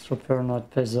being extra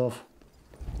paranoid pays off.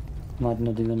 Might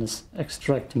not even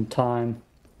extracting time.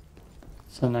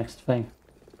 It's the next thing.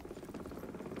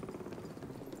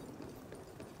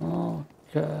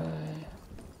 Okay.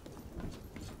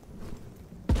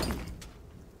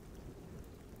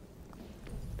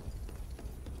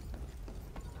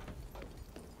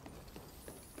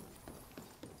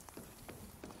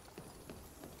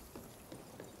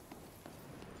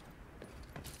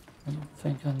 I don't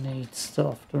think I need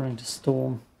stuff during the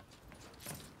storm.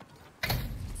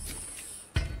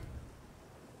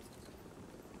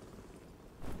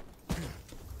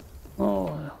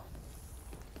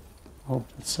 Hope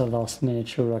it's the last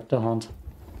miniature reactor hunt.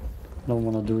 I don't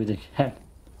want to do it again.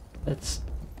 It's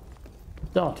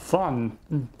not fun.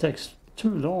 It takes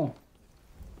too long.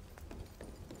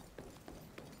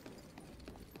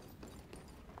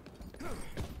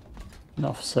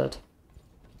 Enough said.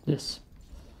 this.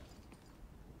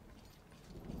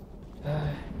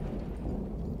 Okay.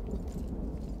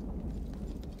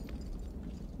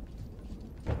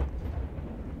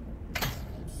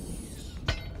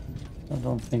 I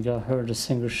don't think I heard a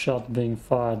single shot being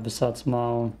fired besides my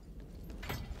own.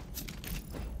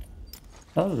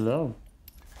 Hello.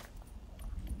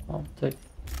 I'll take...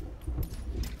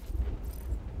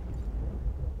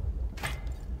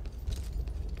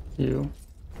 you.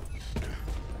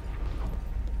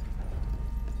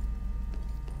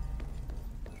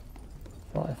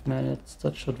 Five minutes,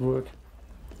 that should work.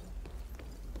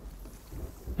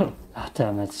 Oh,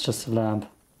 damn it, it's just a lamp.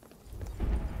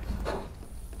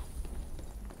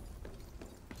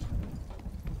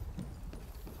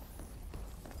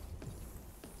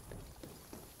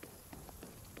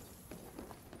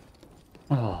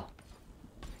 Oh,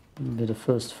 it'll be the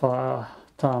first time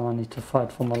I need to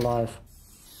fight for my life.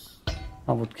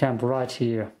 I would camp right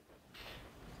here.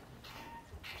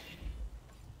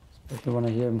 Especially when I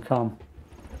hear him come.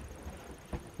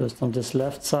 First on this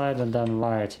left side and then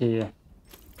right here.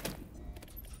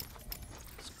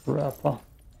 Scrapper.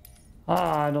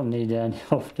 Ah, I don't need any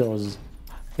of those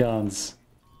guns.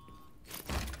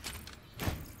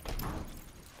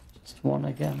 Just one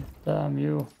again. Damn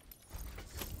you.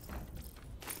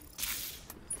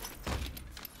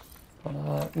 But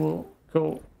I will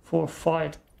go for a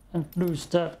fight and lose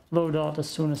that loadout as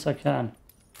soon as I can.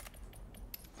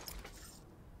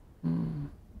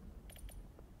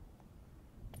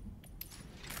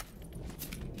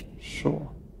 Sure.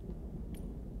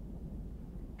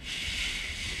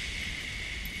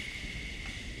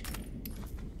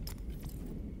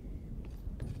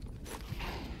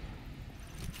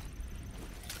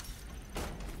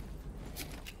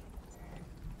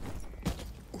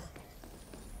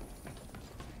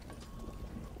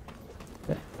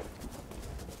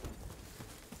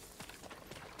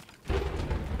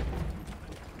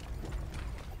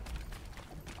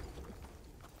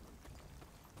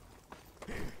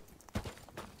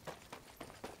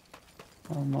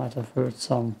 I might have heard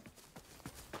some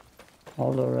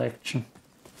howler action.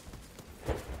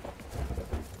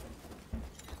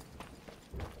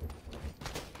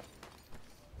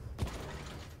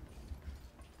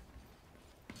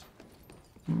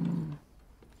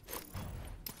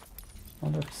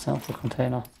 Another sample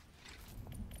container.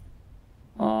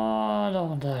 Oh, I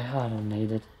don't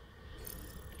need it.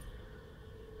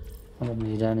 I don't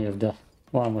need any of that.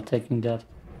 Why am I taking that?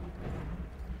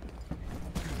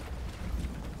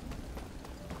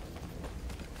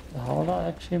 The howler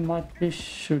actually might be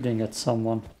shooting at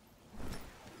someone.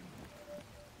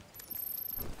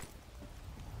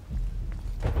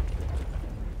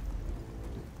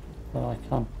 But I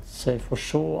can't say for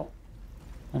sure.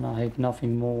 And I hate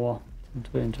nothing more than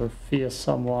to interfere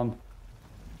someone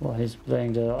while he's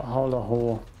playing the howler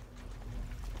whore.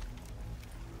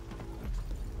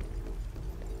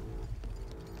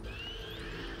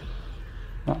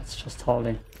 No, it's just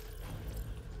howling.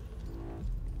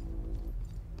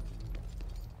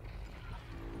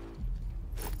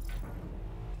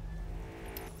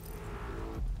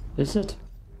 Is it?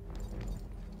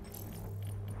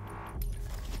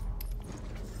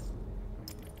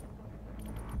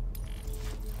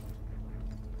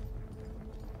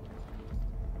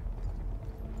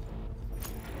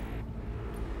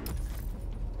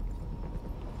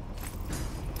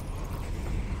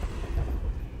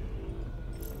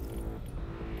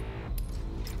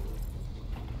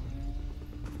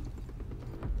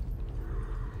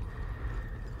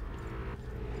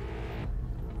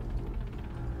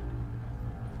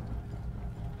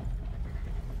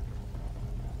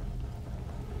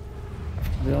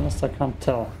 To be honest, I can't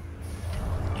tell.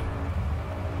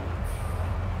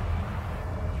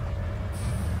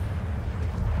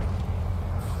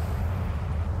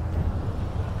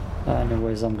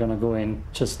 Anyways, I'm gonna go in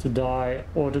just to die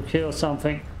or to kill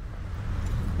something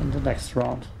in the next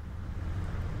round.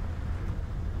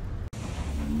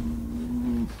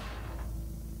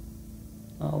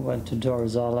 I went to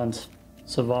Doris Island,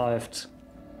 survived.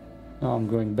 Now I'm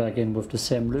going back in with the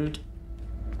same loot.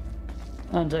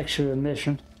 And actually a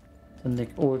mission, the Nick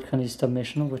Old Canister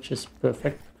mission, which is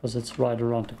perfect because it's right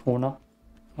around the corner.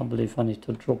 I believe I need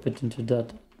to drop it into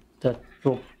that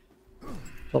drop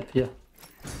here.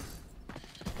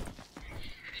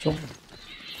 Jump.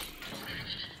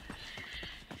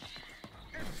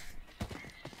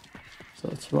 So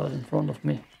it's right in front of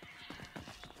me.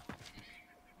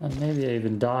 And maybe I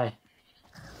even die.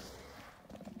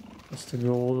 That's the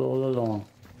goal all along.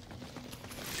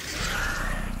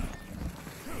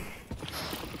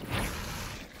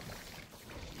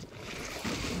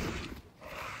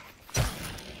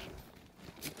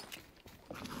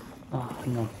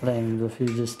 I'm not playing with you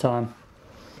this time.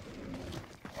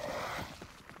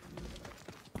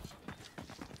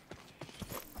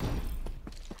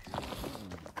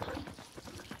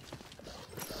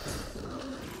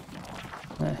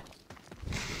 Hey.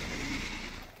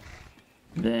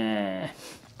 Bleh.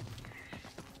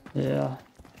 Yeah.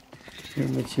 You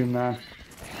me too, man.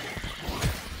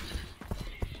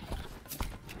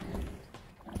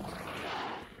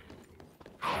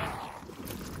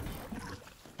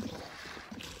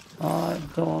 I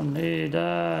don't need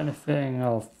anything.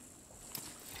 Oh,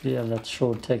 yeah, let's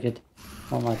short take it.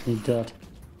 I might need that.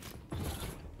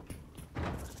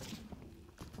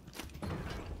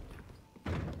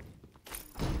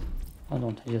 I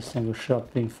don't hear a single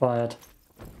shot being fired.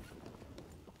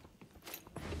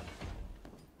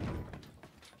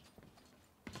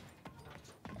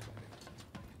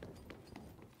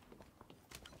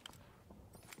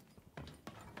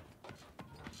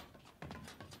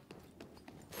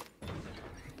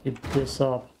 Keep this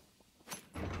up.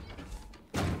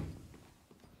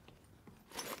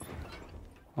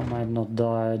 I might not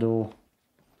die at all.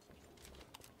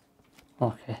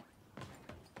 Okay.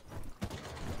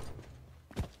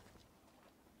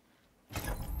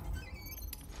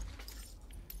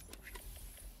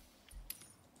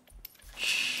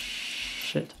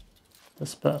 Shit.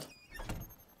 That's bad.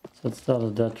 So it's not a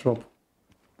dead drop.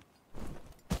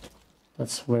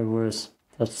 That's way worse.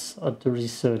 That's at the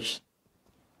research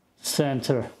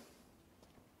center.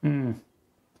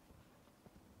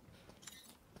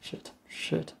 Shit,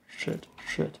 shit, shit,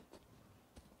 shit.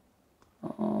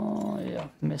 Oh, yeah,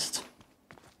 missed.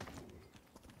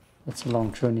 That's a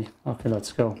long journey. Okay,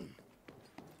 let's go.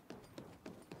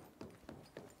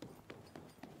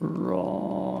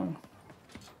 Wrong.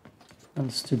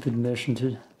 And stupid mission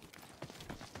too.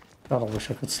 God, I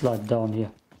wish I could slide down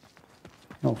here.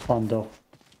 No fun though.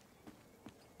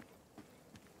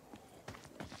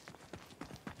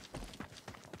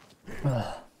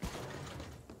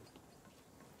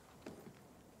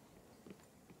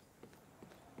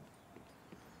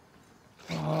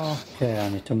 Okay, I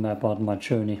need to map out my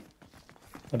journey.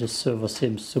 But this server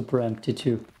seems super empty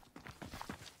too.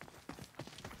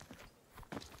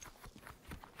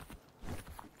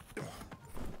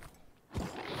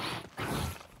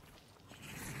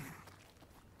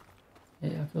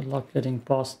 Yeah, good luck getting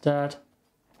past that.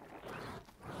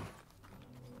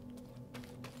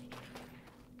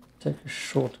 Take a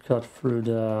shortcut through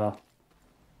the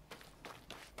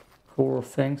core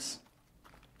things.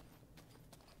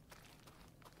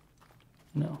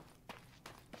 No.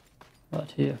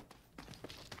 Right here.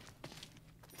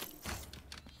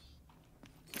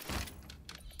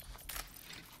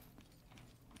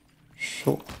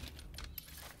 Sure.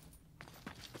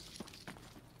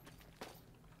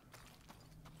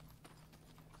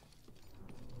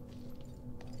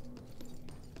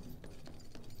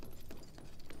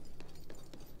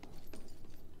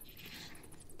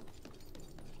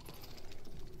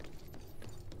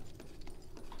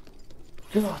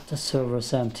 God, the server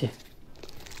is empty.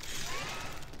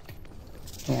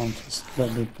 Come on, just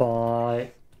let me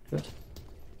buy. Good.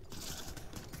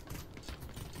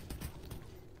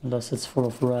 Unless it's full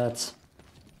of rats.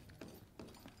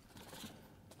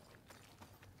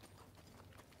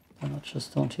 And I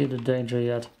just don't hear the danger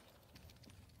yet.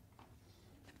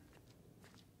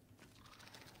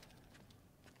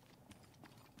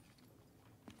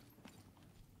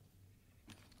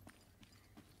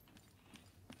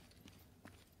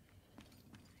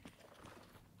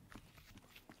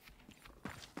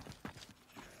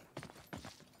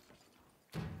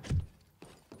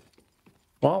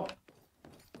 Well,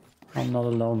 I'm not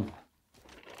alone.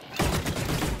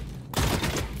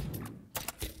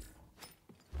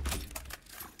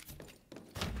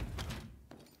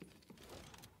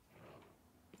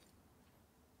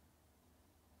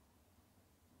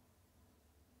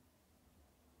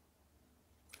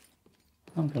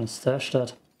 I'm gonna stash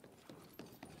that.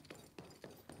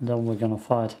 And then we're gonna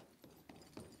fight.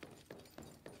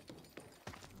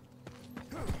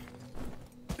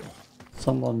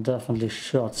 Someone definitely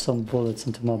shot some bullets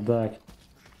into my back.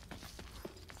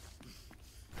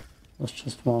 Was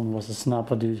just one, was a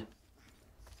sniper dude.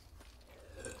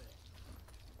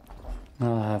 I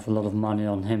have a lot of money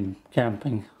on him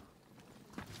camping.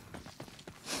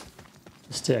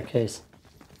 The staircase.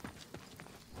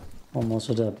 Almost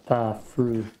with a path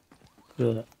through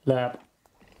the lab.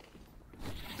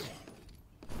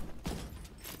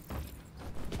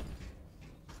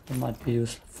 It might be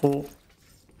useful for.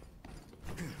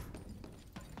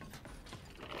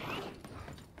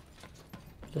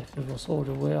 If it was all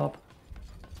the way up.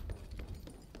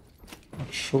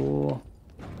 Not sure.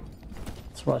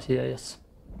 Let's it's right here, yes.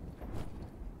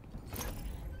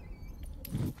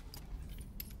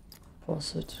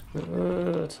 Was it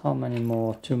good? How many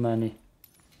more? Too many.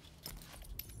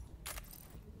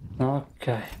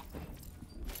 Okay.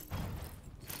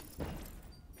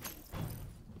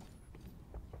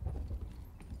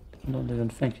 I don't even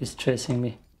think he's chasing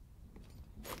me.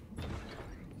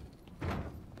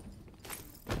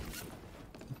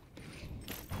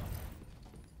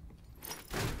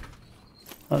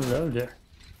 Hello there.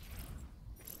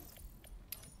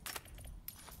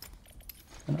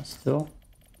 Can I still?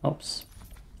 Oops.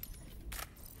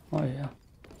 Oh yeah.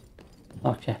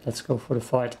 Okay, let's go for the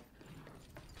fight.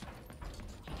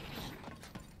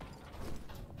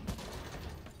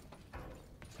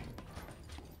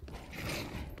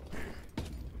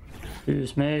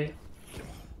 Excuse me.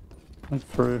 Went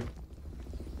through.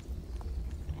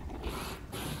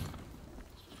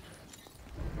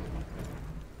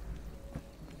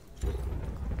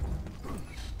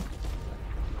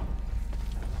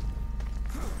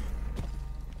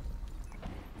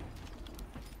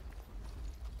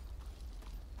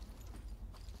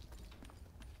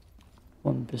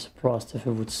 Wouldn't be surprised if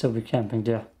it would still be camping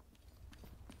there.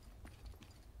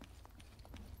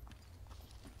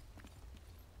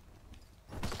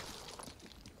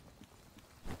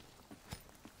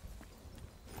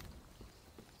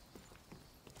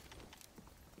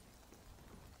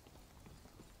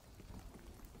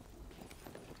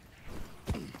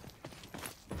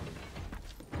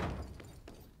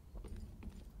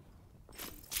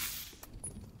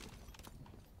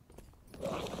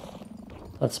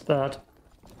 That's bad.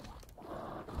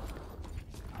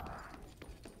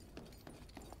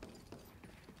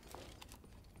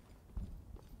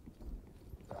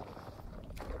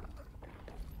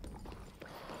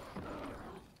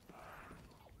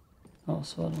 Oh,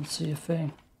 so I don't see a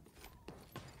thing.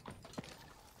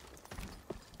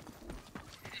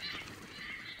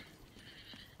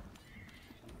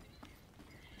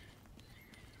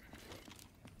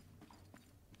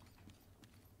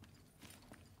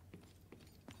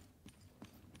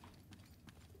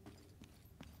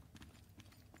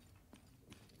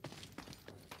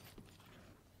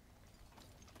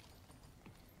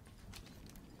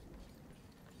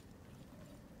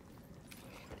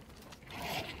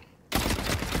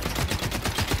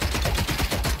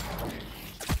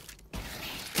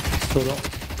 Stood up.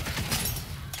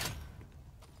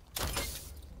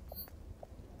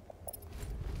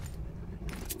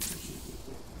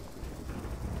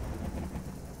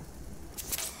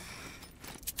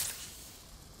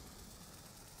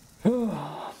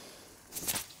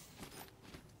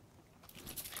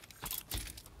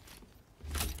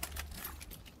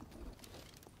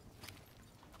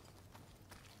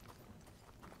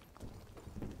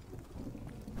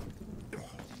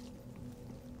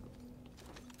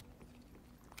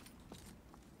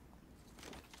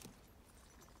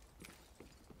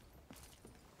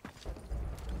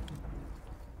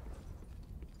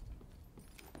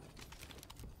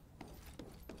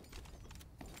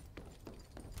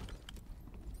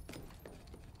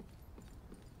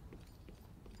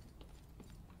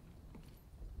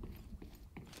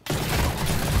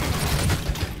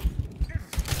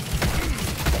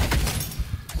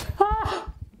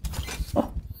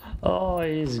 Oh,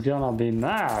 he's gonna be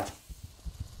mad.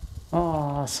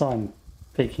 Oh, I saw him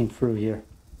peeking through here.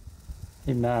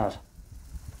 He mad.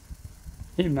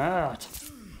 He mad.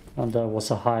 And there was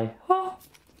a high. Oh.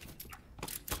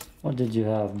 What did you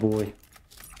have, boy?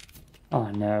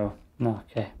 Oh, no. No,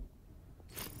 okay.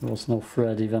 There was no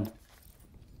threat even.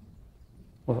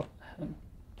 Well,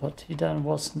 but he then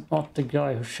was not the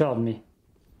guy who shot me.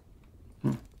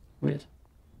 Weird.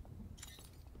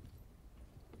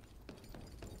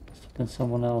 Than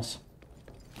someone else.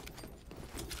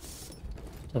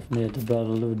 Definitely had the better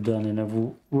loot done in a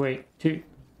way too.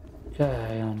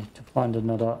 Okay, I need to find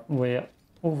another way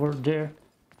over there.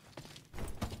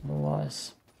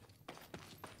 Otherwise.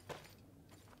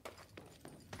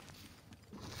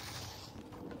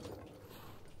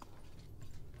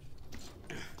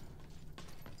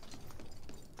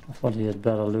 I thought he had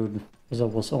better loot because I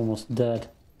was almost dead.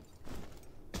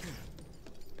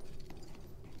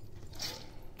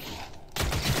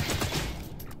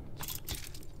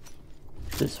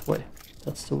 This way.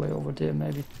 That's the way over there,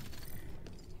 maybe.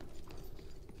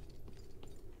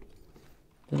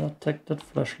 Did I take that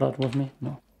flashlight with me?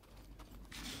 No.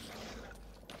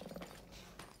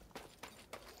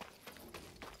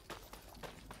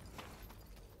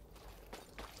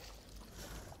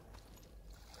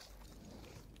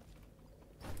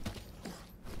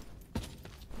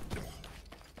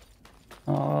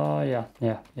 Oh, yeah.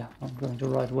 I'm going the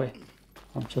right way.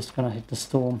 I'm just gonna hit the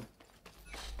storm.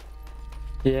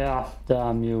 Yeah,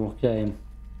 damn you, game.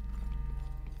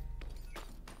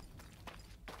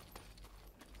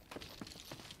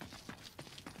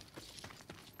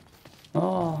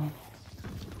 Oh,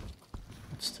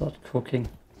 let's start cooking.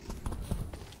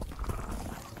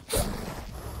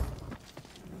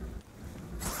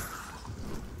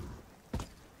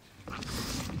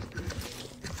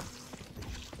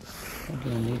 I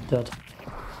don't need that.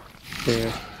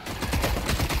 There.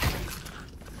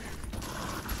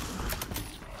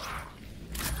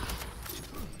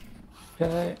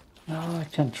 Okay, now I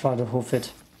can try to hoof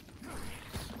it.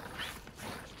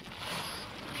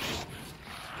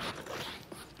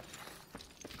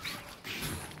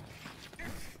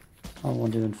 I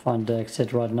won't even find the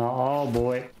exit right now. Oh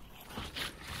boy.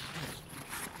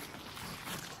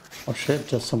 Oh shit,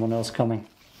 there's someone else coming.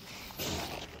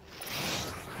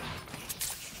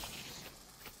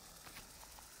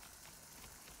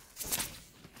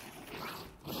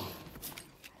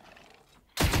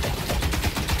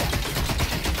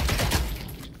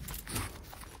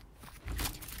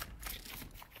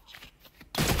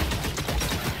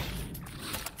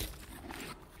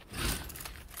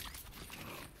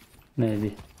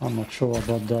 Maybe. I'm not sure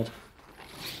about that.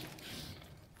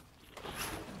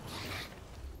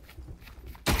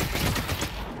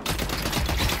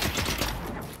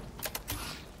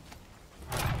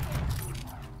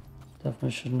 Definitely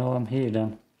should know I'm here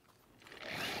then.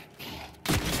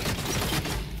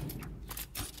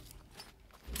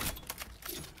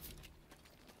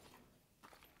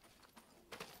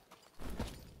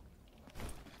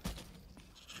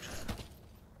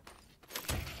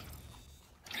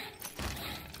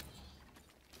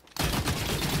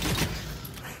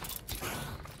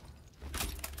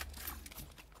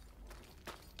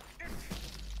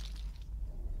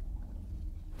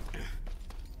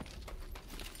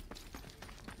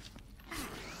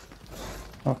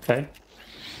 Okay.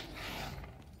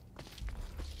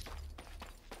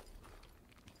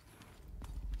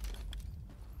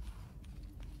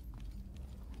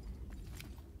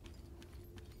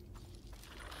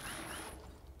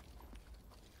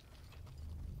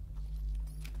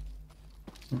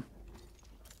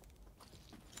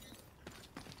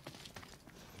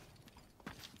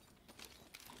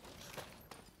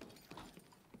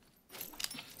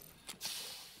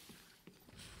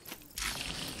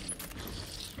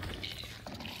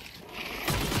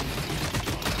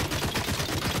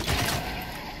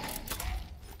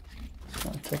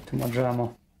 Take too much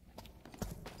ammo.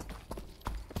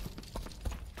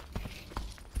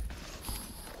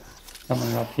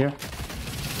 Coming up here.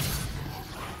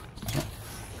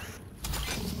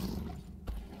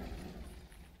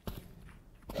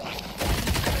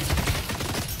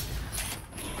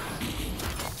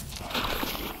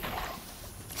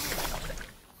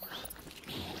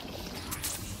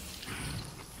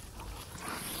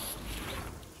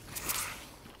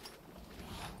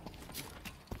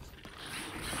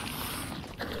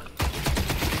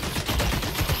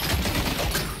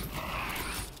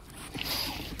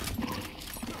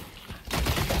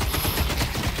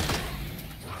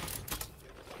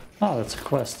 Oh, that's a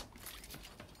quest.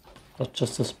 Not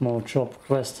just a small job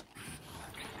quest.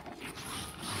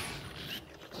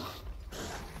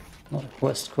 Not a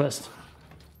quest.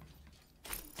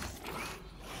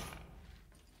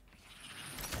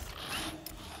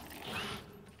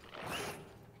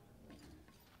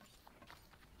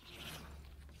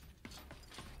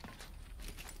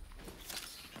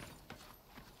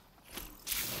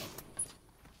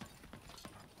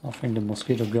 I think the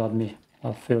mosquito got me.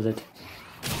 I feel it.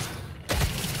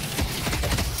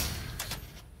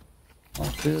 I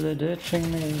feel it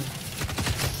itching me. Is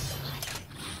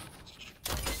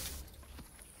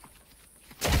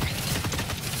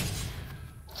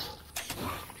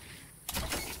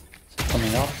it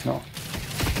coming up? No.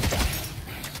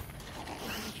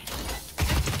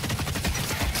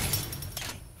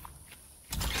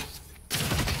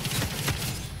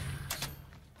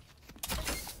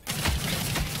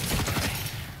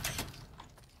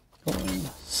 Going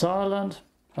silent.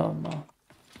 Oh no.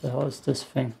 The hell is this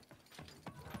thing?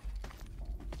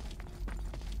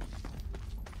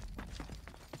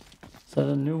 Is that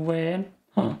a new way in?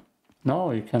 Huh.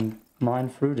 No, you can mine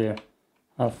through there.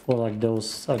 I feel like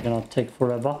those are gonna take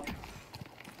forever.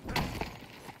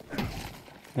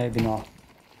 Maybe not.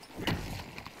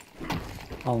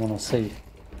 I wanna see.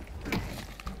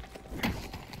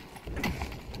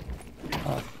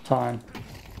 Time.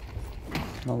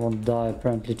 I won't die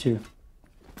apparently too.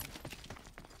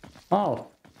 Oh!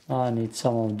 I need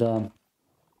some of the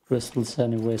crystals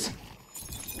anyways.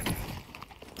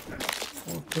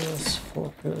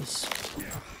 Focus.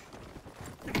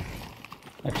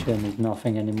 Actually, I need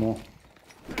nothing anymore.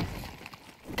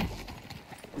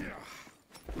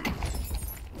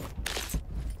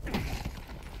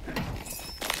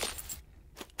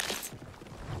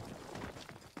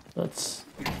 Let's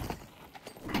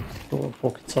fill our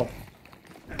pockets up.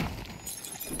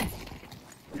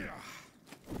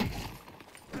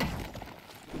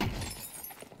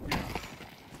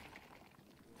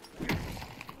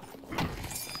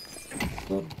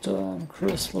 Good damn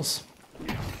Christmas.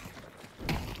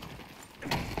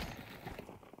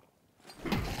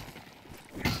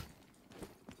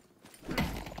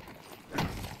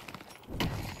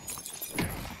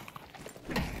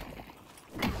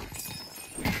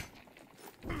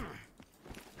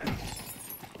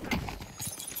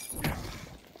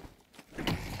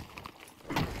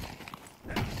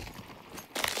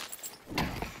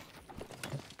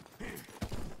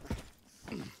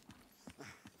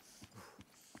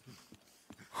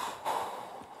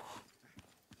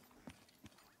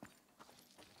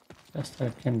 Best I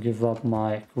can give up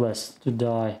my quest to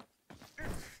die.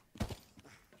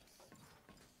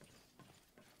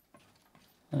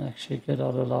 And actually get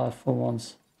out alive for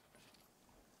once.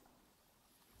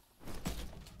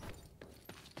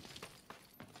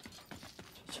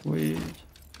 Sweet.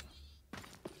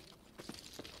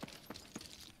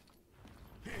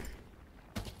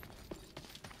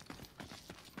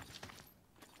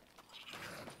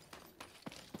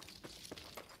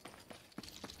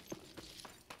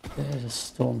 The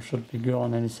storm should be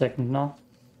gone any second now.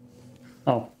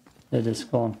 Oh, it is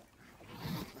gone.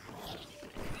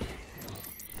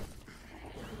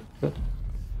 Good.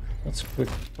 Let's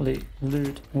quickly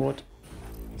loot what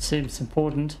seems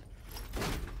important,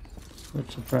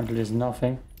 which apparently is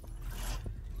nothing.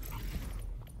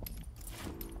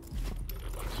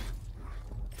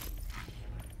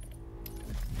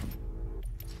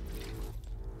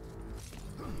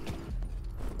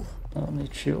 I don't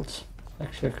need shields.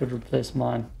 Actually, I could replace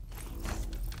mine.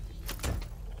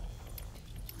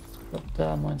 Got the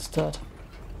ammo instead.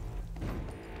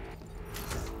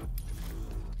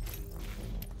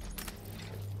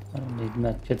 I don't need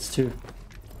medkits too.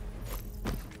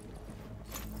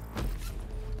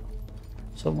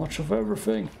 So much of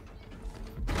everything.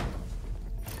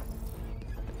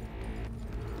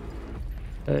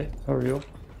 Hey, hurry up.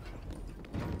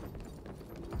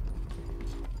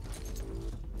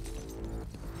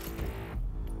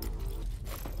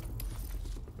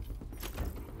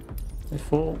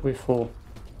 We fall.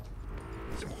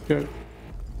 Go.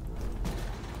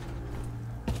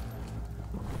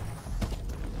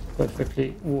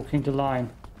 Perfectly walking the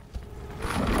line.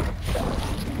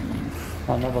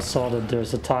 I never saw that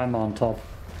there's a timer on top.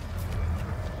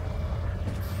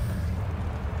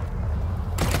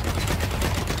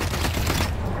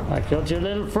 I killed your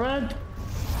little friend.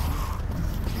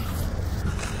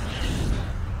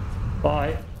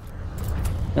 Bye.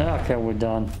 Okay, we're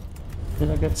done.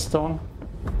 Did I get stung?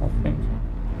 I think.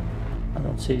 I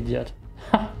don't see it yet.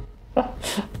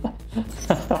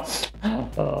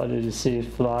 Oh, did you see it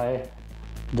fly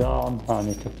down? I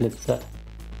need to clip that.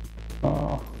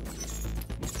 Oh.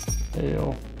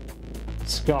 Ew.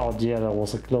 Scout, yeah, that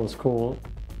was a close call.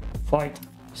 Fight.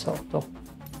 So,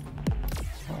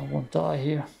 I won't die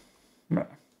here.